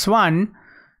the S1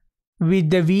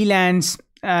 with the VLANs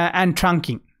and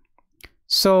trunking.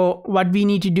 So what we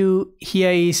need to do here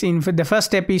is, the first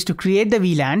step is to create the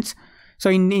VLANs. So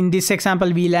in this example,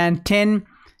 VLAN 10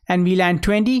 and VLAN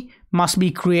 20 must be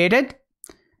created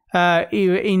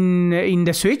in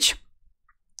the switch.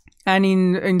 And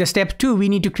in the step 2, we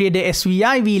need to create the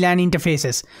SVI VLAN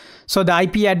interfaces. So the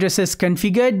IP addresses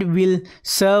configured will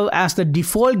serve as the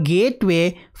default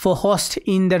gateway for hosts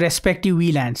in the respective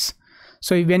VLANs.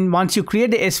 So once you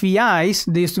create the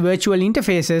SVIs, these virtual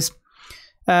interfaces,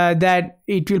 that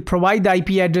it will provide the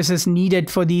IP addresses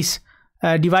needed for these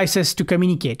devices to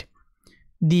communicate.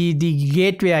 The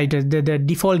gateway address, the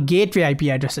default gateway IP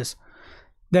addresses.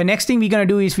 The next thing we're going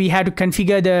to do is we have to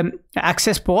configure the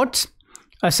access ports,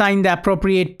 assign the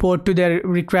appropriate port to the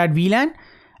required VLAN,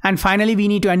 and finally we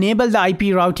need to enable the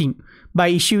IP routing by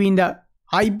issuing the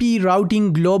IP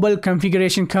routing global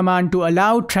configuration command to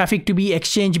allow traffic to be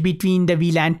exchanged between the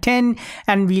VLAN 10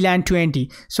 and VLAN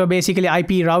 20. So basically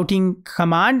IP routing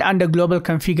command under global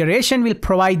configuration will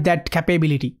provide that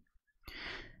capability.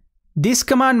 This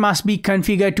command must be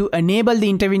configured to enable the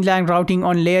inter-VLAN routing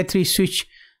on layer 3 switch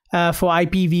for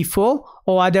IPv4,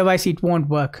 or otherwise it won't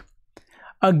work.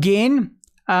 Again,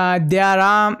 there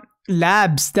are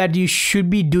labs that you should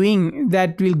be doing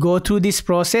that will go through this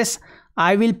process.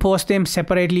 I will post them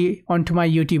separately onto my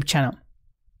YouTube channel.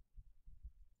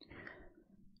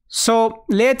 So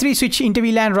layer 3 switch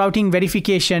inter-VLAN routing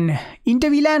verification.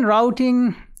 Inter-VLAN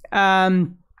routing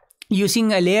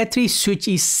using a layer 3 switch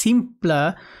is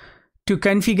simpler to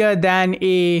configure than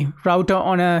a router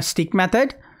on a stick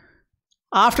method.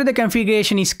 After the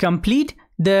configuration is complete,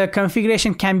 the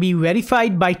configuration can be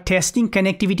verified by testing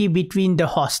connectivity between the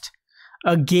hosts.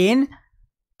 Again,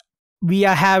 we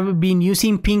have been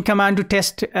using ping command to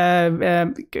test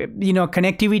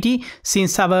connectivity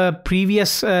since our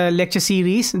previous lecture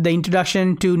series, the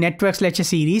introduction to networks lecture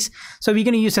series. So we're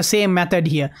going to use the same method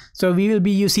here. So we will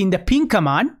be using the ping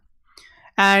command,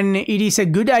 and it is a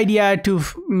good idea to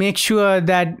make sure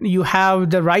that you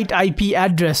have the right IP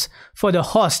address for the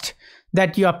host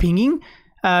that you are pinging.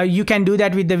 You can do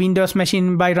that with the Windows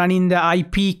machine by running the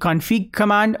ipconfig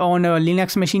command. On a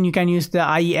Linux machine, you can use the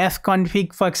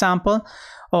ifconfig, for example,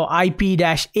 or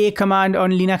ip-a command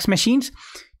on Linux machines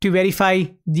to verify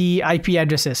the IP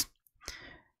addresses.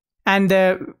 And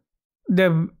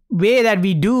the way that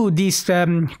we do this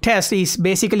test is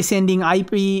basically sending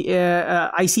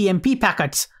ICMP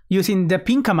packets using the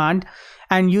ping command,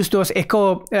 and use those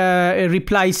echo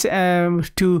replies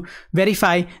to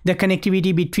verify the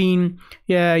connectivity between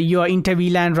your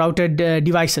inter-VLAN routed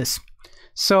devices.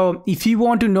 So if you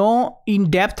want to know in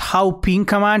depth how ping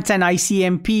commands and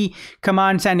ICMP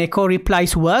commands and echo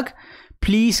replies work,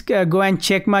 please go and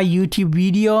check my YouTube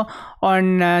video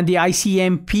on the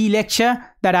ICMP lecture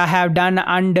that I have done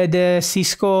under the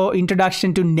Cisco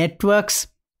Introduction to Networks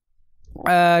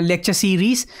lecture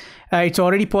series. It's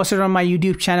already posted on my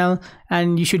YouTube channel,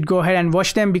 and you should go ahead and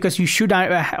watch them, because you should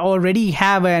already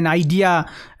have an idea,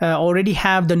 already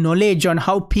have the knowledge on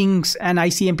how pings and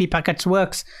ICMP packets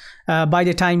works by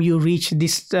the time you reach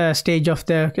this stage of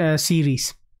the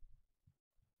series.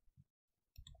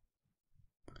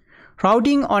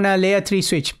 Routing on a layer 3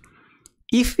 switch.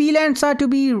 If VLANs are to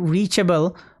be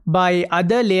reachable by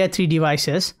other layer 3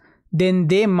 devices, then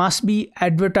they must be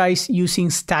advertised using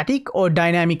static or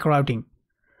dynamic routing.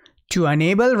 To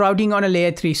enable routing on a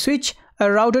layer 3 switch,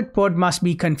 a routed port must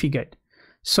be configured.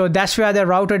 So that's where the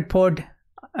routed port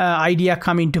idea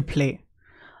come into play.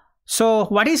 So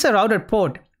what is a routed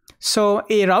port? So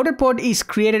a routed port is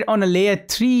created on a layer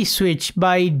 3 switch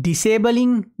by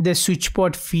disabling the switch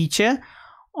port feature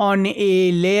on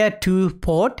a layer 2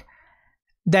 port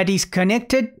that is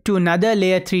connected to another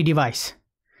layer 3 device.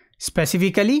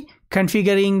 Specifically,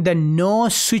 configuring the no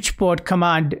switch port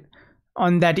command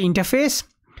on that interface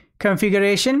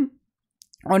configuration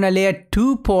on a layer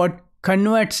 2 port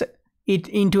converts it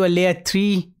into a layer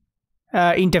 3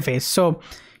 interface. So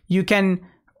you can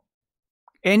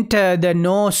enter the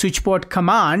no switch port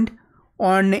command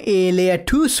on a layer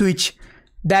 2 switch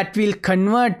that will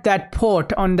convert that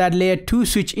port on that layer 2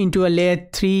 switch into a layer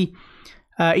 3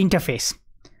 interface.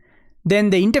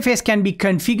 Then the interface can be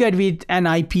configured with an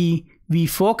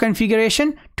IPv4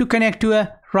 configuration to connect to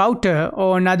a router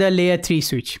or another layer 3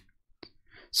 switch.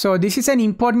 So this is an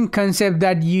important concept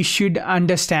that you should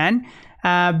understand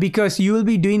because you will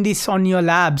be doing this on your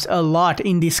labs a lot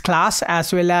in this class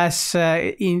as well as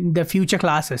in the future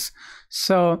classes.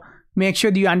 So make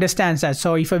sure that you understand that.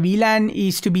 So if a VLAN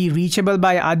is to be reachable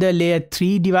by other layer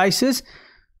 3 devices,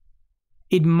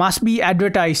 it must be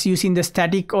advertised using the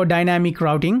static or dynamic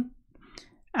routing.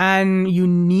 And you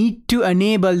need to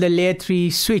enable the layer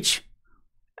 3 switch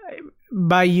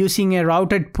by using a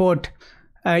routed port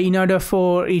in order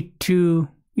for it to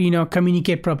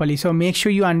communicate properly. So make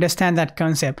sure you understand that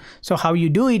concept. So how you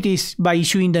do it is by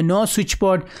issuing the no switch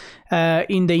port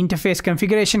in the interface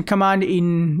configuration command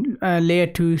in layer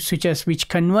 2 switches, which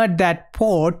convert that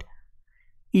port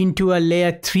into a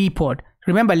layer 3 port.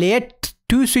 Remember, layer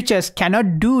 2 switches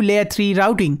cannot do layer 3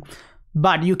 routing,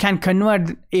 but you can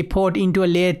convert a port into a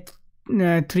layer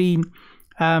 3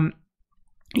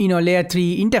 layer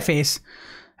 3 interface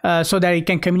so that it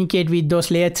can communicate with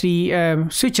those layer 3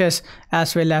 switches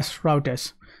as well as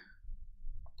routers.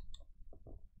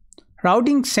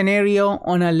 Routing scenario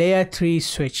on a layer 3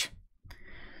 switch.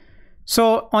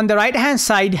 So on the right hand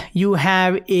side, you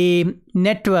have a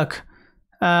network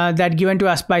that given to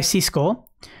us by Cisco,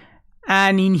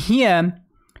 and in here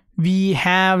we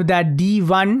have that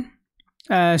D1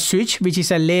 switch, which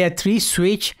is a layer 3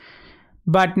 switch,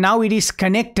 but now it is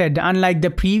connected, unlike the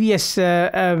previous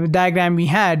diagram we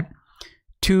had,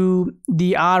 to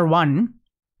the R1,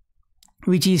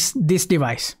 which is this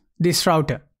device, this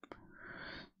router.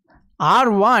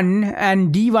 R1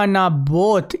 and D1 are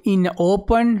both in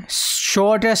open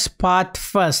shortest path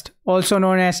first, also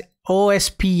known as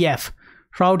OSPF,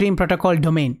 routing protocol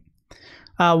domain.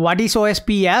 What is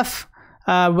OSPF?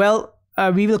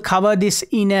 We will cover this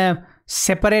in a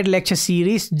separate lecture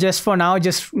series. Just for now,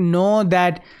 just know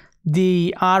that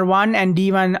the R1 and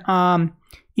D1 are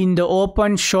in the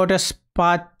open shortest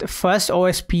path first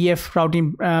OSPF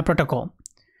routing protocol.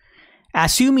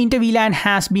 Assume Inter-VLAN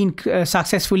has been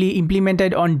successfully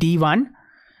implemented on D1.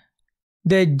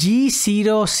 The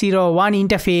G001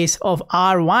 interface of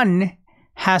R1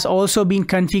 has also been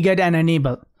configured and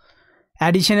enabled.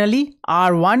 Additionally,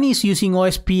 R1 is using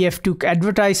OSPF to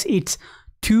advertise its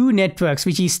two networks,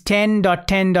 which is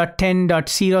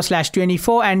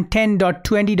 10.10.10.0/24 and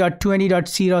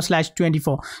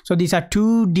 10.20.20.0/24. So these are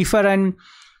two different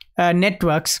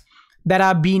networks that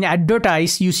are being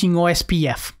advertised using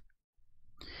OSPF.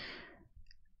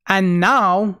 And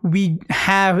now we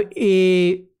have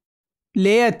a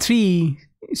layer 3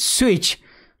 switch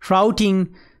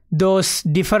routing those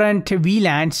different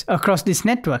VLANs across this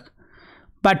network.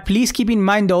 But please keep in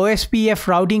mind the OSPF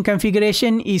routing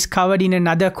configuration is covered in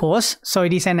another course. So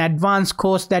it is an advanced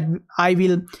course that I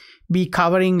will be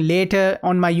covering later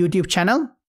on my YouTube channel.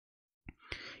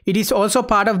 It is also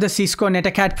part of the Cisco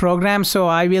NetAcad program. So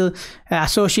I will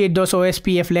associate those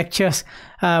OSPF lectures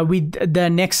with the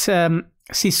next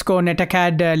Cisco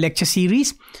NetAcad lecture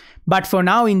series. But for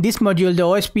now, in this module, the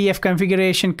OSPF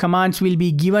configuration commands will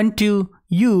be given to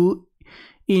you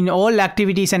in all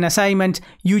activities and assignments.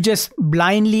 You just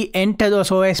blindly enter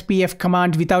those OSPF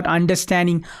commands without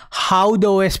understanding how the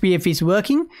OSPF is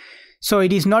working. So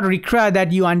it is not required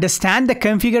that you understand the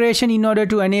configuration in order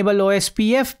to enable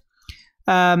OSPF.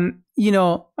 In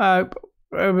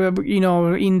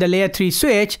the layer 3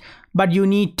 switch, but you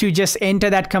need to just enter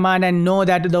that command and know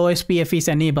that the OSPF is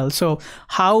enabled. So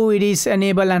how it is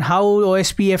enabled and how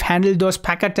OSPF handle those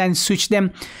packets and switch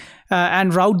them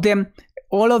and route them,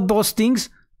 all of those things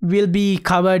will be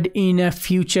covered in a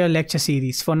future lecture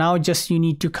series. For now, just you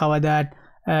need to cover that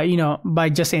by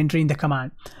just entering the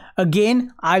command.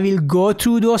 Again, I will go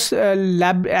through those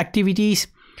lab activities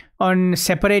on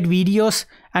separate videos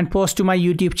and post to my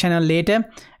YouTube channel later,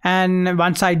 and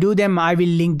once I do them, I will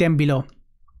link them below.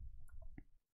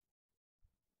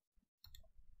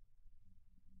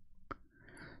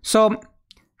 So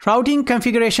routing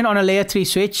configuration on a layer 3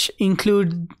 switch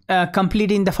include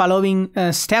completing the following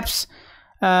steps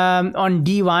on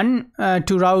D1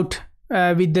 to route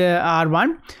with the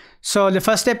R1. So the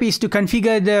first step is to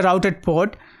configure the routed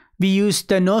port. We use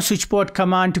the no switch port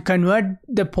command to convert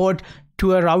the port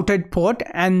to a routed port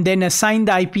and then assign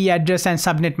the IP address and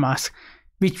subnet mask,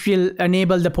 which will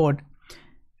enable the port.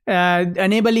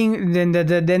 Enabling, then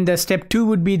the step 2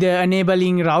 would be the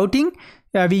enabling routing.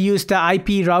 We use the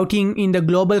IP routing in the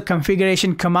global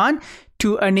configuration command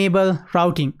to enable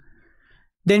routing.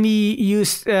 Then we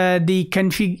use we need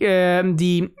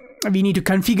to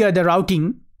configure the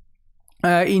routing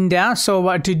in there. So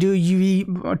what to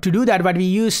do that, what we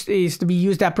use is we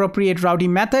use the appropriate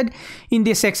routing method. In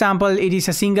this example, it is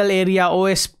a single area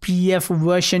OSPF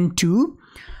version 2.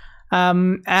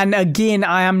 And again,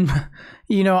 I'm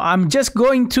just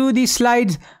going through these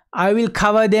slides. I will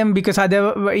cover them because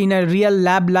in a real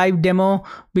lab live demo,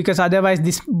 because otherwise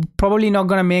this probably not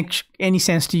going to make any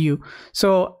sense to you.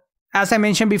 So as I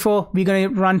mentioned before, we're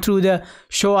going to run through the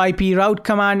show IP route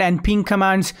command and ping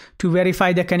commands to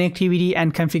verify the connectivity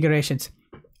and configurations.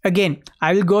 Again,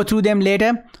 I will go through them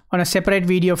later on a separate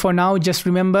video. For now, just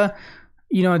remember,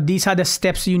 these are the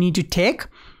steps you need to take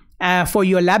for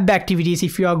your lab activities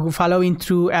if you are following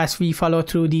through as we follow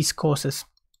through these courses.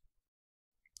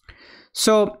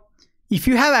 So if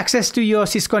you have access to your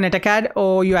Cisco NetAcad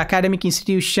or your academic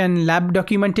institution lab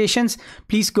documentations,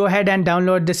 please go ahead and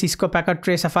download the Cisco packet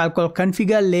tracer file called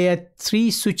configure layer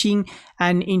 3 switching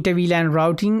and Inter-VLAN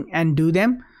routing and do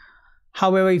them.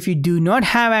 However, if you do not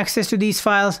have access to these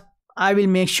files, I will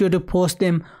make sure to post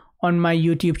them on my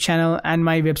YouTube channel and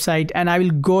my website, and I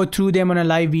will go through them on a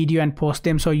live video and post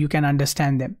them so you can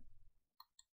understand them.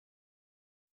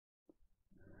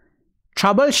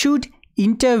 Troubleshoot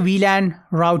Inter-VLAN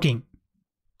routing.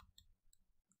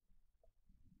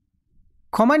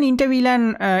 Common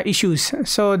Inter-VLAN issues.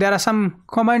 So there are some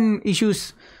common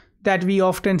issues that we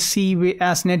often see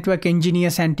as network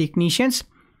engineers and technicians.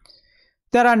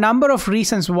 There are a number of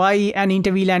reasons why an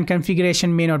Inter-VLAN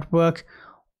configuration may not work.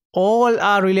 All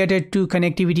are related to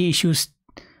connectivity issues.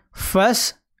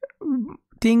 First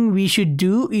thing we should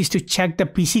do is to check the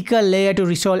physical layer to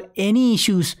resolve any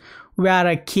issues where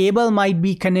a cable might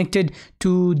be connected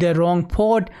to the wrong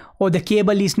port, or the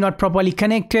cable is not properly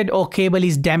connected, or cable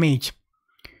is damaged.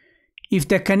 If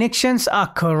the connections are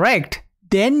correct,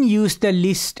 then use the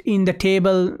list in the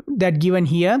table that given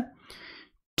here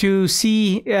to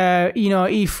see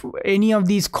if any of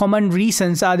these common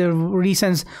reasons are the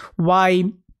reasons why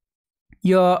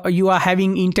you are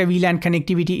having Inter-VLAN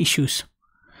connectivity issues.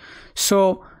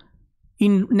 So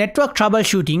in network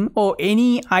troubleshooting or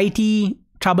any IT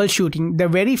troubleshooting, the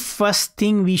very first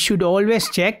thing we should always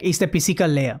check is the physical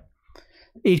layer.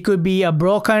 It could be a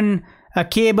broken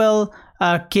cable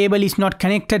is not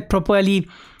connected properly,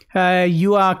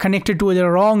 you are connected to the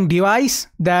wrong device,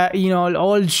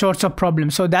 all sorts of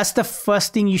problems. So that's the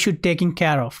first thing you should take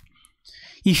care of.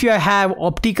 If you have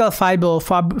optical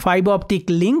fiber optic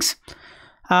links,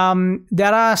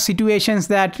 there are situations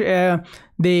that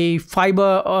the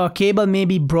fiber cable may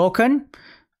be broken,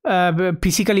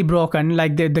 physically broken,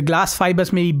 like the glass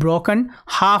fibers may be broken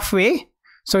halfway.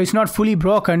 So it's not fully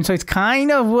broken, so it's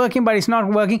kind of working, but it's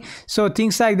not working. So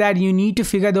things like that, you need to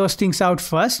figure those things out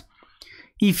first.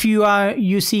 If you are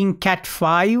using Cat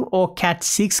 5 or Cat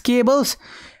 6 cables,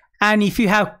 and if you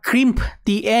have crimped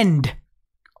the end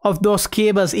of those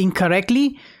cables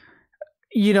incorrectly,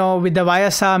 with the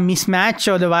wires are mismatched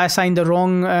or the wires are in the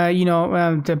wrong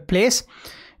the place,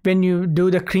 when you do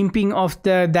the crimping of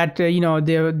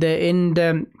the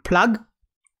end plug,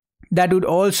 that would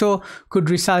also could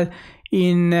result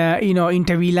in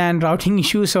Inter-VLAN routing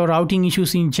issues or routing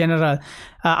issues in general.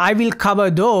 I will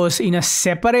cover those in a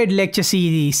separate lecture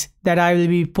series that I will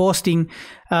be posting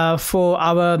for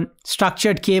our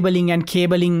structured cabling and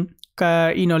cabling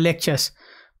lectures.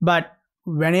 But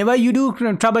whenever you do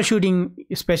troubleshooting,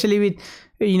 especially with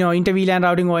Inter-VLAN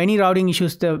routing or any routing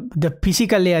issues, the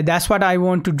physical layer, that's what I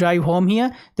want to drive home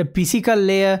here. The physical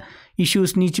layer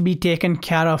issues need to be taken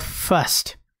care of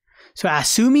first. So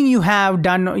assuming you have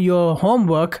done your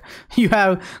homework, you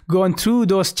have gone through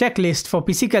those checklists for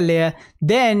physical layer,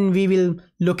 then we will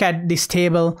look at this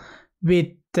table with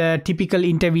typical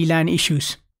Inter-VLAN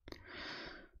issues.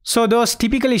 So those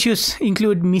typical issues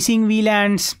include missing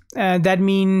VLANs. That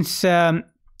means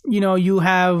you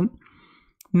have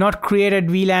not created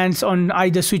VLANs on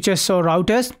either switches or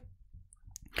routers.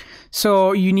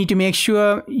 So you need to make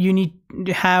sure you need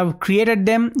to have created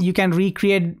them. You can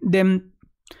recreate them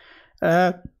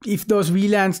if those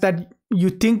VLANs that you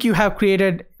think you have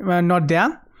created are not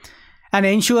there. And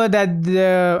ensure that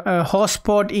the host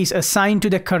port is assigned to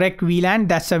the correct VLAN.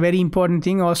 That's a very important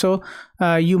thing. Also,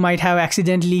 you might have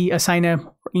accidentally assigned an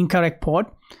incorrect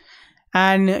port.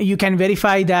 And you can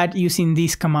verify that using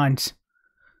these commands.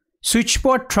 Switch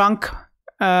trunk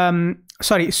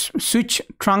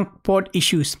port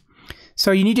issues.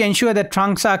 So you need to ensure that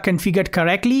trunks are configured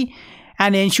correctly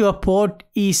and ensure port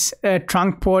is a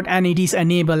trunk port and it is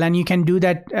enabled. And you can do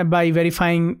that by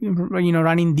verifying,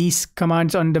 running these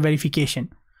commands on the verification.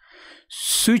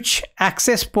 Switch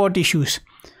access port issues.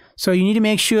 So you need to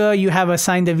make sure you have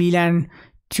assigned the VLAN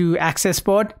to access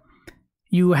port.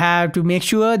 You have to make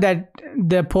sure that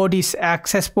the port is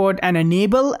access port and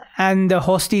enable, and the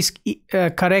host is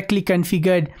correctly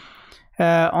configured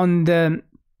on the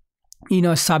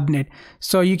subnet.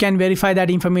 So you can verify that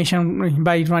information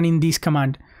by running this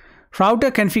command.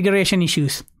 Router configuration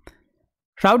issues.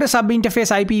 Router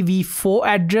subinterface IPv4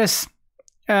 address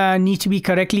needs to be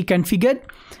correctly configured,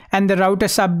 and the router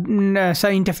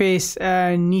subinterface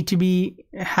need to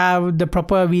have the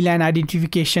proper VLAN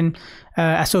identification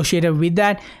associated with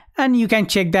that, and you can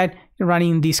check that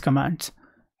running these commands.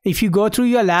 If you go through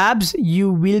your labs,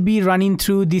 you will be running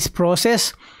through this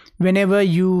process whenever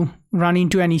you run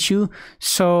into an issue.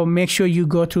 So make sure you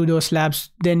go through those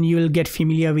labs, then you will get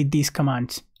familiar with these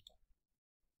commands.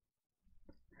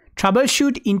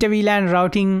 Troubleshoot Inter-VLAN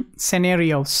routing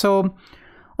scenario. So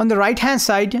on the right hand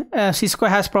side, Cisco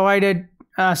has provided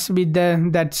us with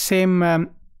that same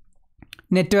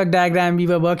network diagram we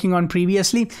were working on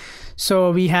previously.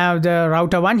 So we have the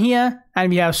router 1 here, and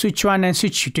we have switch 1 and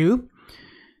switch 2.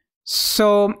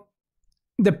 So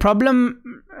the problem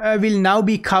will now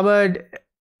be covered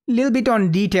a little bit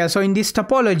on detail. So in this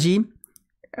topology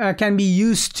can be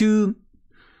used to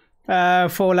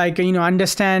for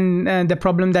understand the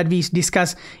problem that we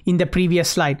discussed in the previous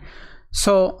slide.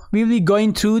 So we will be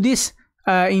going through this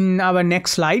in our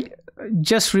next slide.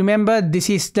 Just remember, this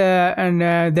is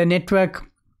the network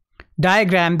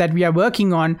diagram that we are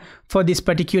working on for this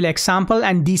particular example,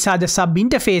 and these are the sub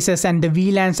interfaces and the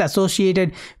VLANs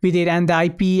associated with it, and the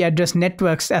IP address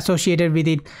networks associated with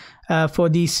it for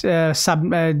these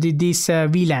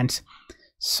VLANs.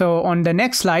 So on the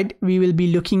next slide, we will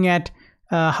be looking at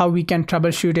how we can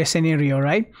troubleshoot a scenario,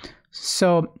 right?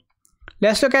 So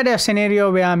let's look at a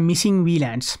scenario where I'm missing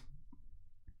VLANs.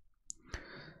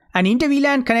 An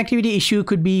inter-VLAN connectivity issue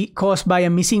could be caused by a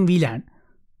missing VLAN.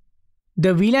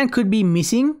 The VLAN could be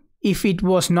missing if it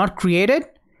was not created,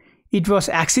 it was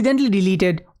accidentally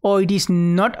deleted, or it is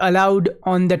not allowed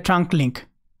on the trunk link.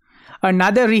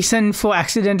 Another reason for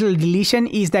accidental deletion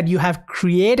is that you have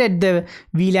created the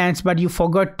VLANs but you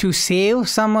forgot to save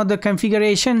some of the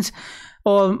configurations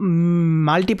or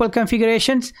multiple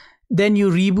configurations. Then you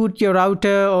reboot your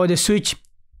router or the switch.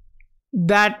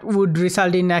 That would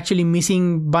result in actually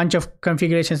missing bunch of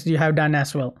configurations you have done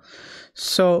as well.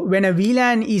 So when a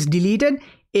VLAN is deleted,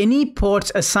 any ports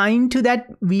assigned to that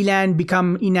VLAN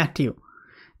become inactive.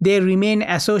 They remain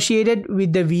associated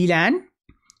with the VLAN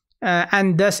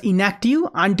and thus inactive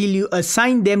until you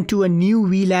assign them to a new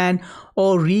VLAN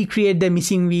or recreate the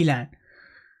missing VLAN.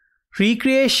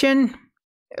 Recreation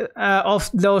of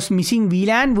those missing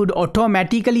VLAN would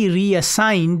automatically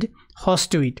reassign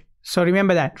host to it. So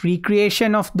remember that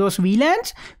recreation of those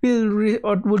VLANs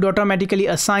would automatically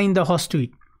assign the host to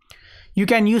it. You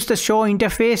can use the show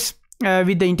interface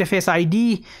with the interface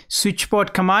ID switch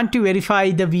port command to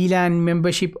verify the VLAN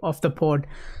membership of the port.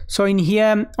 So in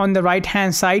here on the right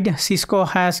hand side, Cisco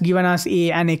has given us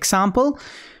an example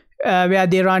where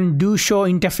they run do show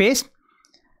interface.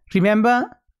 Remember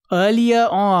earlier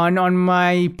on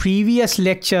my previous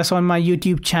lectures on my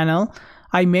YouTube channel,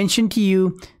 I mentioned to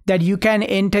you that you can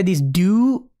enter this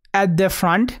do at the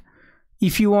front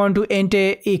if you want to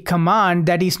enter a command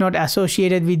that is not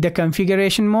associated with the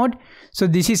configuration mode. So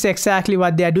this is exactly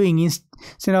what they are doing.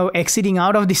 Instead of exiting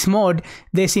out of this mode,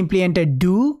 they simply enter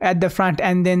do at the front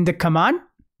and then the command.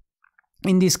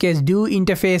 In this case, do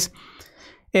interface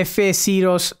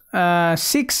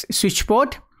FA06 switch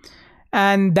port.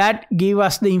 And that gave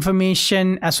us the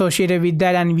information associated with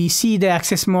that, and we see the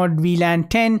access mode VLAN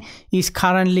 10 is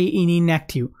currently in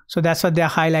inactive. So that's what they're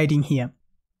highlighting here.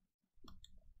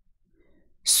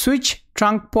 Switch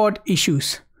trunk port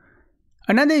issues.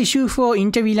 Another issue for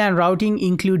inter-VLAN routing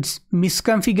includes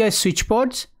misconfigured switch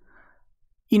ports.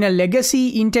 In a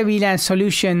legacy Inter-VLAN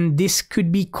solution, this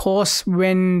could be caused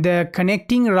when the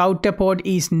connecting router port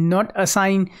is not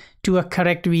assigned to a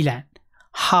correct VLAN.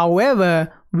 However,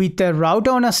 with the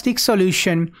router on a stick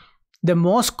solution, the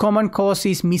most common cause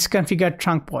is misconfigured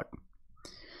trunk port.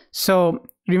 So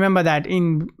remember that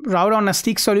in router on a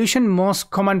stick solution,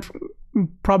 most common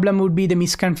problem would be the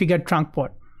misconfigured trunk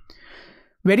port.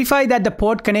 Verify that the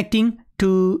port connecting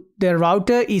to the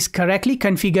router is correctly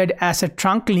configured as a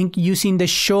trunk link using the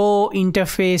show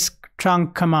interface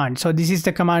trunk command. So this is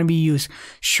the command we use,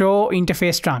 show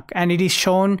interface trunk, and it is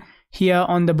shown here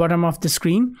on the bottom of the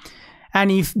screen.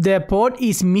 And if the port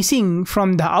is missing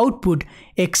from the output,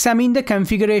 examine the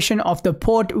configuration of the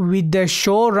port with the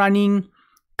show running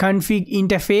config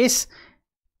interface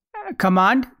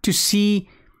command to see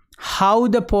how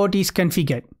the port is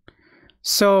configured.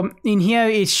 So in here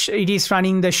it is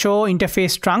running the show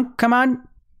interface trunk command,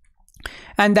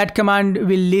 and that command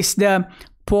will list the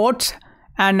ports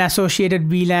and associated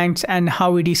VLANs and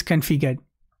how it is configured.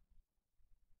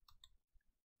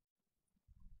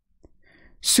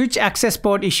 Switch access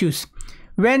port issues.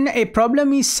 When a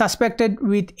problem is suspected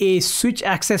with a switch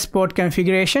access port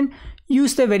configuration,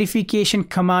 use the verification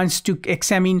commands to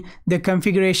examine the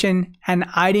configuration and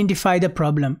identify the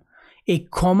problem. A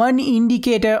common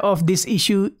indicator of this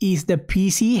issue is the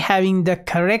PC having the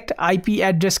correct IP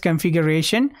address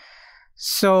configuration.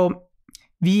 So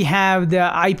we have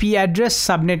the IP address,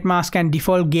 subnet mask, and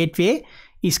default gateway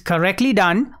is correctly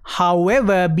done,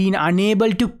 however being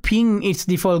unable to ping its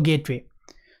default gateway.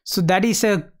 So that is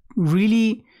a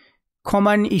really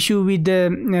common issue with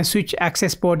the switch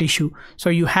access port issue. So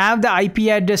you have the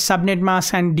IP address, subnet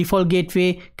mask, and default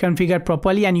gateway configured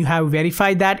properly, and you have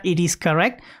verified that it is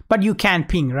correct, but you can't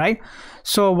ping, right?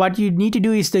 So what you need to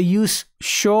do is to use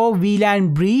show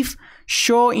VLAN brief,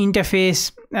 show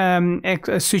interface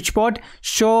switch port,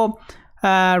 show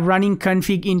running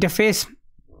config interface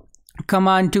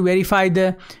command to verify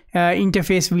the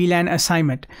interface VLAN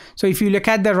assignment. So if you look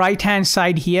at the right hand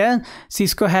side here,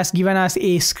 Cisco has given us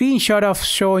a screenshot of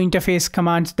show interface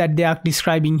commands that they are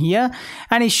describing here,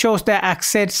 and it shows the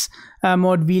access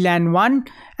mode VLAN 1,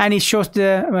 and it shows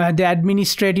the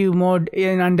administrative mode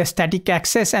under static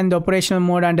access and the operational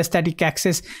mode under static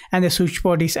access, and the switch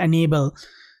port is enabled.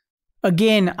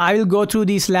 Again, I will go through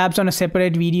these labs on a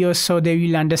separate video so they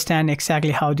will understand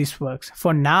exactly how this works.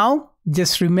 For now,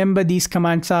 just remember these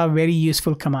commands are very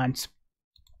useful commands.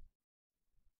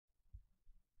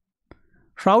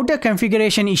 Router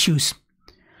configuration issues.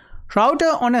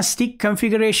 Router on a stick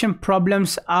configuration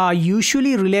problems are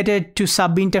usually related to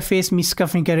sub-interface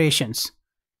misconfigurations.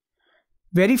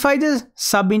 Verify the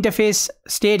sub-interface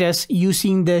status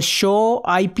using the show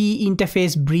IP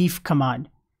interface brief command.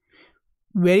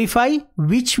 Verify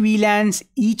which VLANs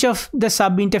each of the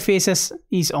sub-interfaces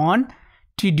is on.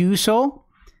 To do so,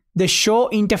 the show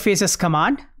interfaces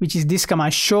command, which is this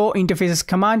command, show interfaces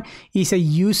command, is a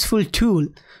useful tool,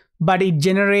 but it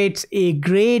generates a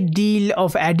great deal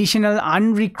of additional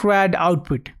unrequired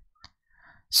output.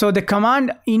 So the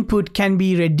command input can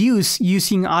be reduced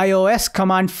using iOS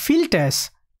command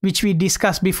filters, which we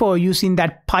discussed before using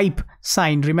that pipe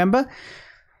sign, remember?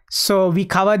 So we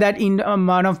covered that in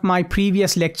one of my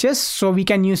previous lectures, so we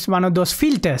can use one of those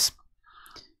filters.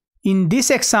 In this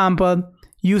example,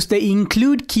 use the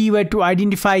include keyword to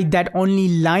identify that only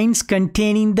lines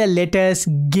containing the letters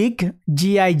GIG,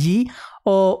 G-I-G,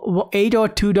 or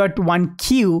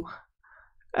 802.1Q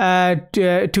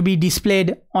to be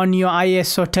displayed on your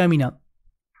ISO terminal.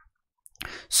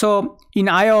 So in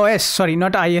iOS, sorry,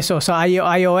 not ISO, so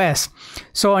iOS.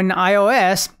 So in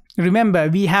iOS, remember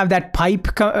we have that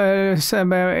pipe,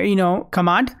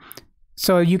 command.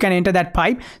 So you can enter that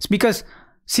pipe. It's because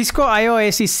Cisco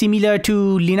iOS is similar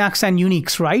to Linux and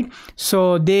Unix, right?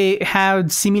 So they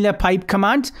have similar pipe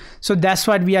commands. So that's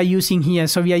what we are using here.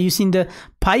 So we are using the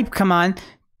pipe command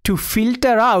to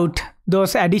filter out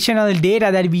those additional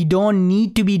data that we don't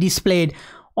need to be displayed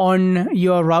on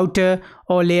your router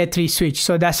or layer 3 switch.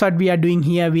 So that's what we are doing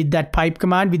here with that pipe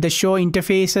command, with the show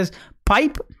interfaces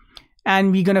pipe.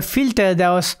 And we're going to filter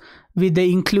those with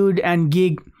the include and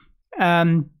gig.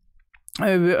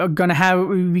 We're gonna have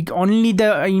only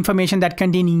the information that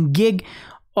containing gig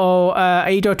or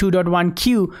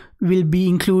 802.1Q will be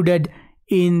included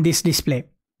in this display.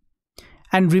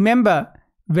 And remember,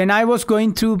 when I was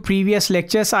going through previous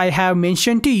lectures, I have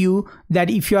mentioned to you that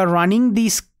if you are running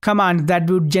these commands, that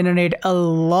would generate a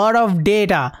lot of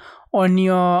data on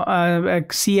your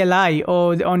CLI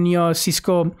or on your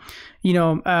Cisco,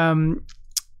 the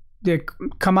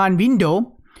command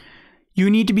window. You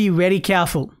need to be very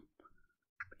careful,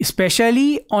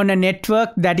 especially on a network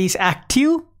that is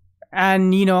active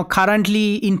and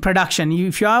currently in production.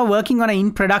 If you are working on an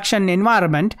in production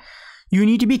environment, you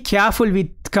need to be careful with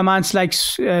commands like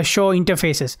show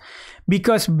interfaces,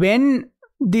 because when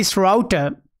this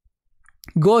router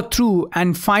go through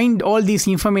and find all this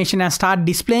information and start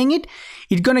displaying it,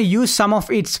 it's going to use some of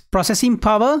its processing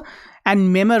power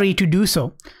and memory to do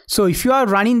so. So if you are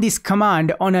running this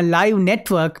command on a live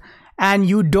network and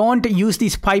you don't use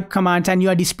these pipe commands and you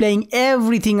are displaying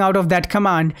everything out of that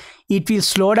command, it will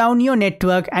slow down your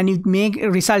network and it may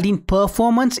result in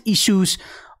performance issues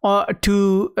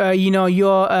to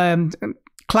your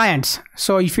clients.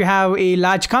 So if you have a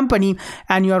large company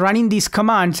and you are running these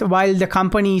commands while the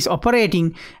company is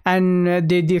operating, and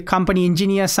the company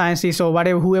engineers, scientists, or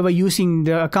whatever, whoever using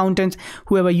the accountants,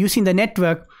 whoever using the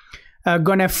network,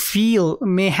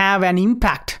 may have an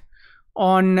impact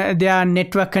on their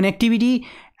network connectivity,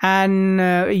 and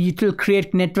it will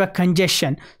create network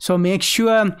congestion. So make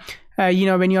sure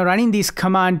when you're running this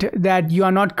command that you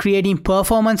are not creating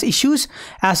performance issues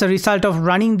as a result of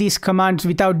running these commands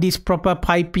without this proper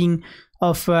piping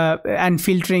of and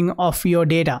filtering of your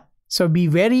data. So be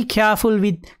very careful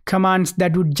with commands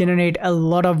that would generate a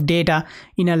lot of data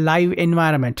in a live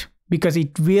environment, because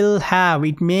it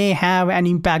may have an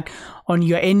impact on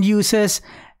your end users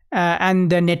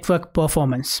and the network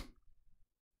performance.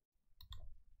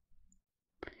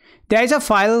 There is a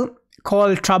file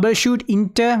called Troubleshoot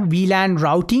Inter-VLAN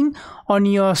routing on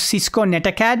your Cisco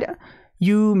NetAcad.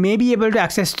 You may be able to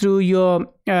access through your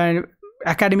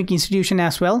academic institution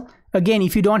as well. Again,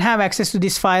 if you don't have access to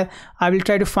this file, I will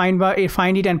try to find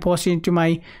it and post it into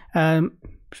my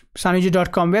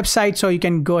sanuja.com website, so you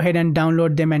can go ahead and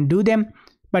download them and do them.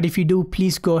 But if you do,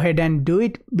 please go ahead and do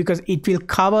it, because it will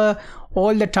cover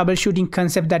all the troubleshooting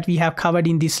concept that we have covered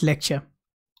in this lecture.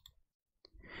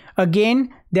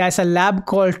 Again, there's a lab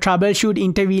called Troubleshoot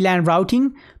Inter-VLAN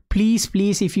Routing. Please,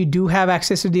 if you do have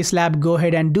access to this lab, go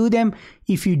ahead and do them.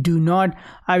 If you do not,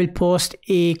 I will post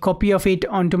a copy of it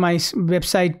onto my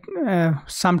website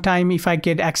sometime if I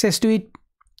get access to it.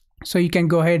 So you can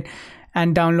go ahead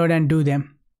and download and do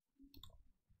them.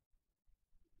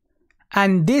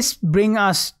 And this brings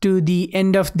us to the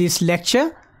end of this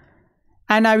lecture.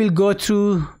 And I will go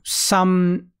through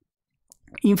some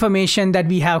information that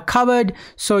we have covered,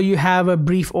 so you have a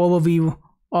brief overview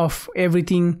of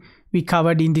everything we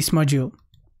covered in this module.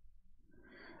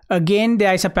 Again,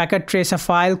 there is a packet tracer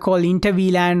file called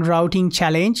Inter-VLAN Routing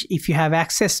Challenge. If you have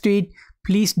access to it,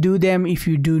 please do them. If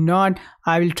you do not,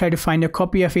 I will try to find a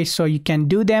copy of it so you can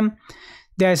do them.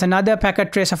 There's another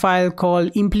packet tracer file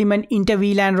called Implement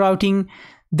Inter-VLAN Routing.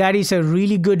 That is a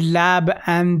really good lab,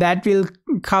 and that will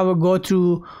go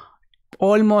through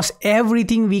almost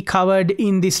everything we covered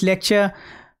in this lecture.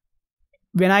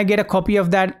 When I get a copy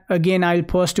of that, again, I'll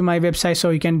post to my website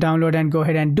so you can download and go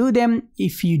ahead and do them.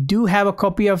 If you do have a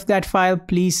copy of that file,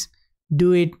 please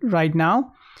do it right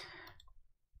now.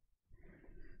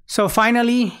 So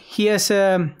finally, here's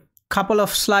a couple of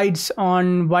slides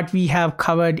on what we have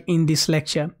covered in this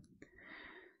lecture.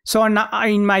 So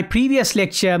in my previous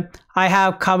lecture, I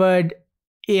have covered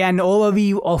an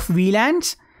overview of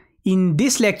VLANs. In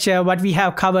this lecture, what we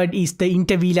have covered is the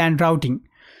inter-VLAN routing.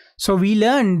 So we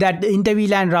learned that the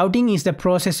inter-VLAN routing is the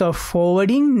process of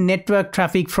forwarding network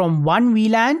traffic from one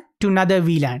VLAN to another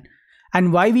VLAN.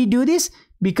 And why we do this?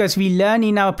 Because we learned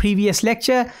in our previous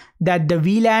lecture that the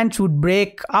VLANs would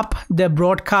break up the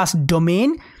broadcast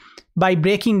domain by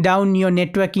breaking down your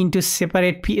network into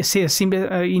separate pieces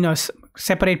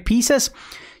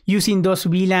using those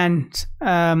VLAN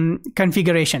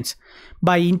configurations.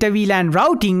 By inter-VLAN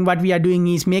routing, what we are doing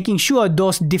is making sure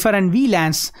those different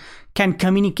VLANs can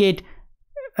communicate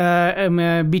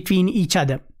between each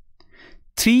other.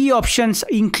 Three options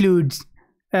include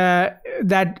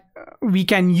that we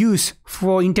can use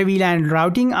for inter-VLAN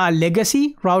routing are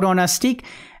legacy, route on a stick,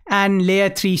 and layer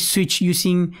 3 switch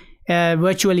using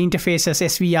virtual interfaces,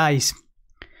 SVIs.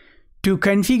 To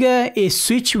configure a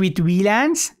switch with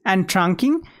VLANs and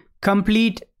trunking,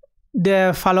 complete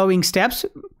the following steps: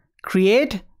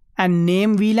 create and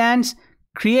name VLANs,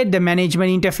 create the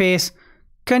management interface,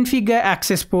 configure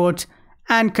access ports,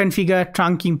 and configure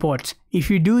trunking ports. If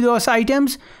you do those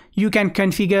items, you can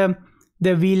configure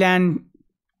the VLAN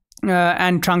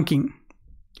and trunking.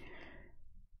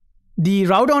 The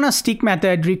route on a stick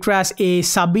method requires a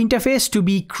sub-interface to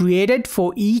be created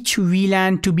for each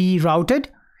VLAN to be routed.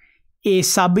 A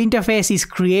sub-interface is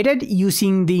created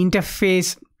using the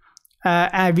interface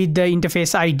with the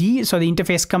interface ID. So the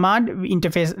interface command,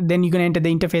 then you're going to enter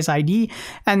the interface ID,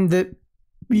 and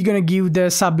we're going to give the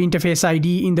sub-interface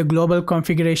ID in the global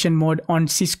configuration mode on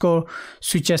Cisco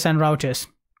switches and routers.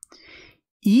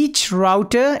 Each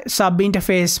router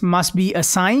subinterface must be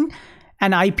assigned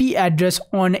an IP address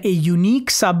on a unique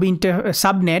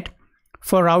subnet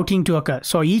for routing to occur.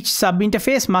 So each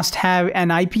subinterface must have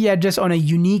an IP address on a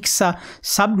unique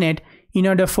subnet in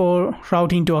order for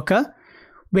routing to occur.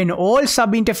 When all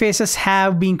subinterfaces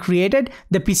have been created,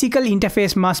 the physical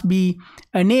interface must be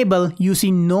enabled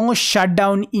using no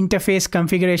shutdown interface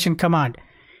configuration command.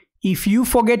 If you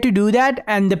forget to do that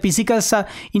and the physical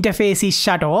interface is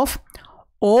shut off,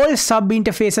 all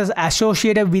subinterfaces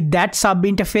associated with that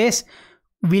subinterface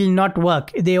will not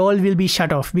work. They all will be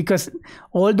shut off because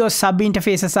all those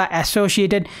subinterfaces are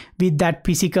associated with that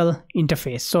physical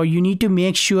interface. So you need to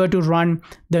make sure to run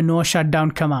the no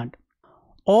shutdown command.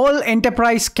 All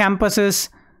enterprise campuses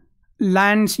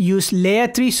LANs use layer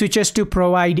 3 switches to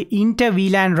provide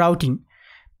inter-VLAN routing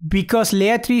because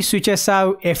layer 3 switches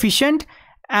are efficient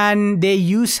and they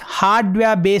use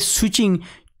hardware-based switching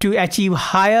to achieve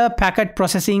higher packet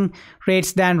processing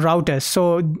rates than routers.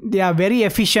 So they are very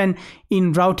efficient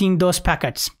in routing those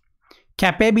packets.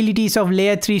 Capabilities of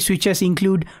layer 3 switches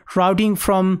include routing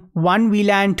from one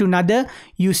VLAN to another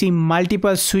using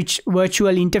multiple switch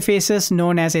virtual interfaces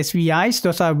known as SVIs.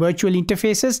 Those are virtual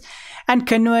interfaces, and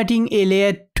converting a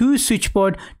layer 2 switch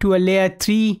port to a layer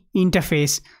 3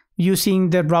 interface using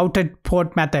the routed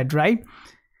port method, right?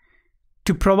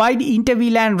 To provide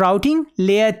inter-VLAN routing,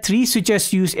 layer 3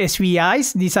 switches use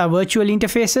SVIs. These are virtual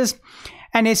interfaces,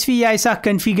 and SVIs are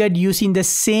configured using the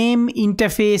same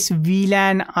interface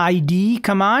VLAN ID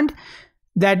command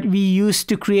that we use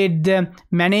to create the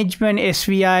management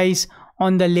SVIs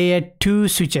on the layer 2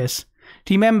 switches.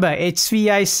 Remember,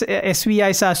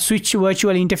 SVIs are switch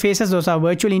virtual interfaces. Those are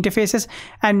virtual interfaces,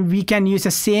 and we can use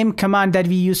the same command that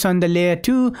we use on the layer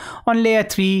 2 on layer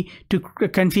 3 to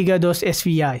configure those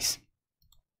SVIs.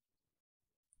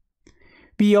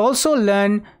 We also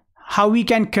learn how we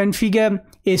can configure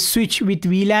a switch with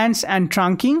VLANs and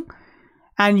trunking,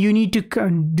 and you need to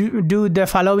do the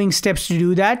following steps to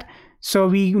do that. So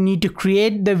we need to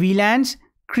create the VLANs,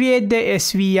 create the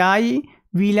SVI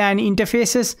VLAN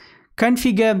interfaces,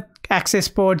 configure access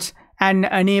ports, and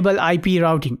enable IP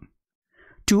routing.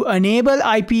 To enable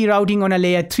IP routing on a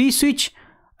layer 3 switch,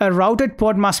 a routed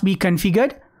port must be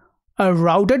configured. A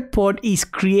routed port is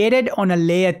created on a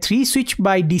layer 3 switch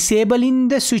by disabling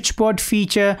the switch port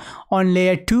feature on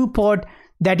layer 2 port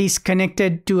that is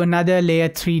connected to another layer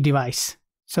 3 device.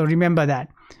 So remember that.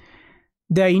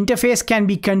 The interface can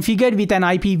be configured with an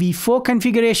IPv4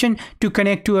 configuration to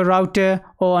connect to a router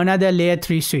or another layer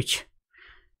 3 switch.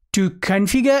 To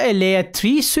configure a layer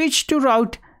 3 switch to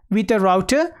route with a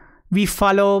router, we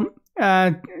follow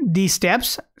these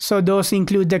steps. So those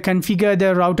include the configure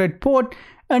the routed port,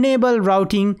 enable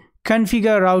routing,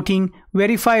 configure routing,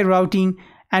 verify routing,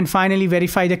 and finally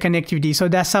verify the connectivity. So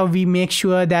that's how we make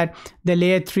sure that the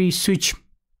layer 3 switch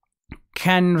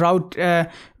can route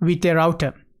with a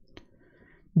router.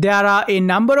 There are a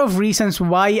number of reasons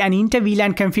why an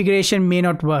inter-VLAN configuration may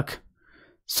not work.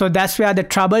 So that's where the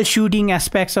troubleshooting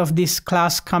aspects of this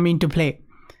class come into play.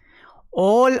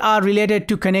 All are related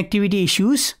to connectivity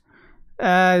issues,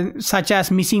 such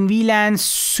as missing VLANs,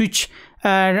 switch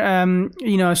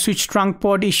trunk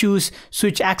port issues,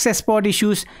 switch access port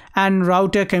issues, and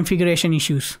router configuration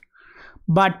issues.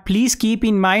 But please keep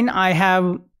in mind, I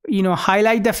have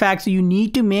highlight the facts. You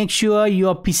need to make sure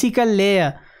your physical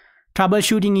layer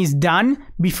troubleshooting is done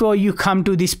before you come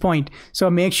to this point. So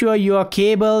make sure your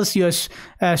cables, your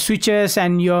switches,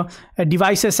 and your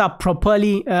devices are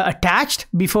properly attached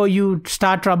before you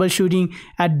start troubleshooting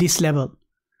at this level.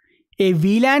 A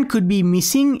VLAN could be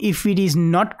missing if it is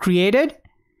not created,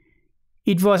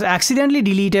 it was accidentally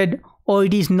deleted, or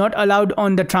it is not allowed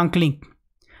on the trunk link.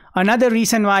 Another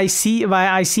reason why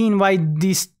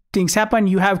these things happen,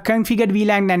 you have configured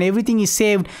VLAN and everything is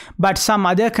saved, but some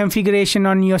other configuration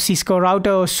on your Cisco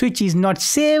router or switch is not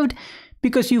saved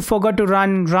because you forgot to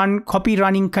run copy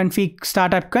running config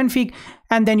startup config,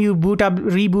 and then you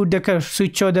reboot the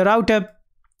switch or the router,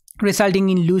 resulting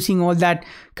in losing all that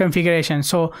configuration.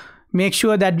 So make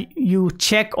sure that you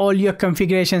check all your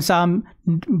configurations are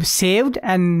saved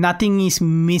and nothing is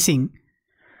missing.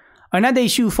 Another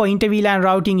issue for inter-VLAN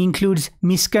routing includes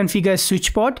misconfigured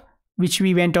switch port, which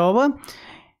we went over.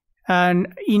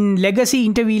 And in legacy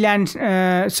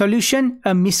inter-VLAN solution,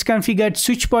 a misconfigured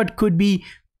switch port could be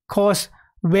caused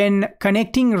when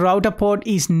connecting router port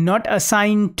is not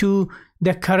assigned to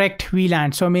the correct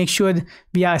VLAN. So make sure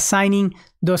we are assigning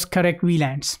those correct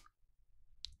VLANs.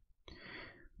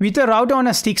 With a router on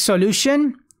a stick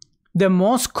solution, the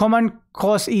most common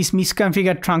cause is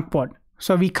misconfigured trunk port.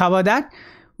 So we cover that.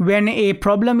 When a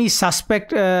problem is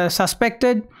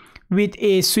suspected, with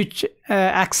a switch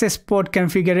access port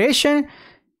configuration,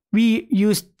 we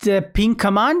use the ping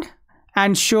command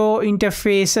and show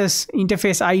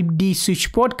interface ID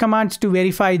switch port commands to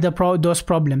verify those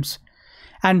problems.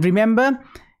 And remember,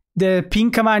 the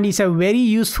ping command is a very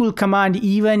useful command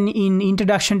even in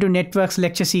Introduction to Networks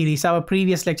lecture series, our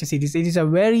previous lecture series. It is a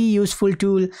very useful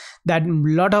tool that a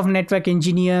lot of network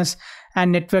engineers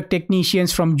and network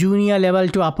technicians from junior level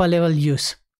to upper level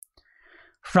use.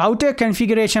 Router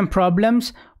configuration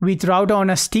problems with router on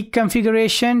a stick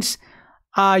configurations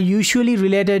are usually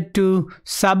related to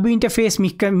sub-interface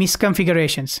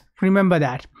misconfigurations. Remember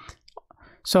that.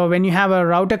 So when you have a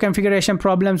router configuration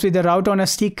problems with the router on a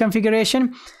stick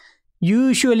configuration,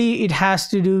 usually it has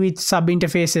to do with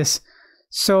sub-interfaces.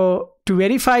 So to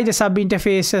verify the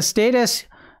sub-interface status,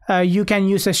 you can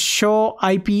use a show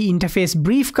IP interface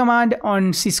brief command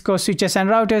on Cisco switches and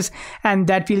routers, and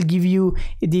that will give you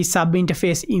the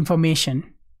sub-interface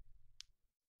information.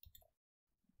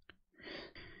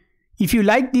 If you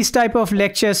like this type of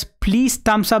lectures, please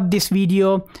thumbs up this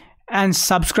video and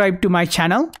subscribe to my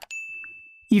channel.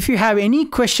 If you have any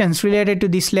questions related to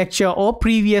this lecture or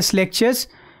previous lectures,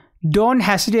 don't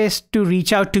hesitate to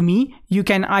reach out to me. You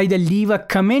can either leave a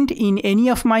comment in any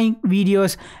of my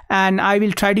videos and I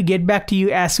will try to get back to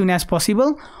you as soon as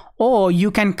possible, or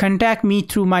you can contact me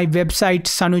through my website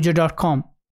sanuja.com.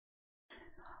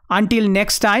 Until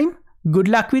next time, good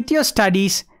luck with your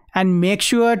studies and make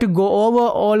sure to go over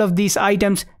all of these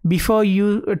items before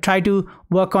you try to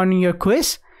work on your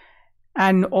quiz.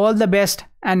 And all the best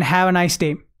and have a nice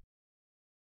day.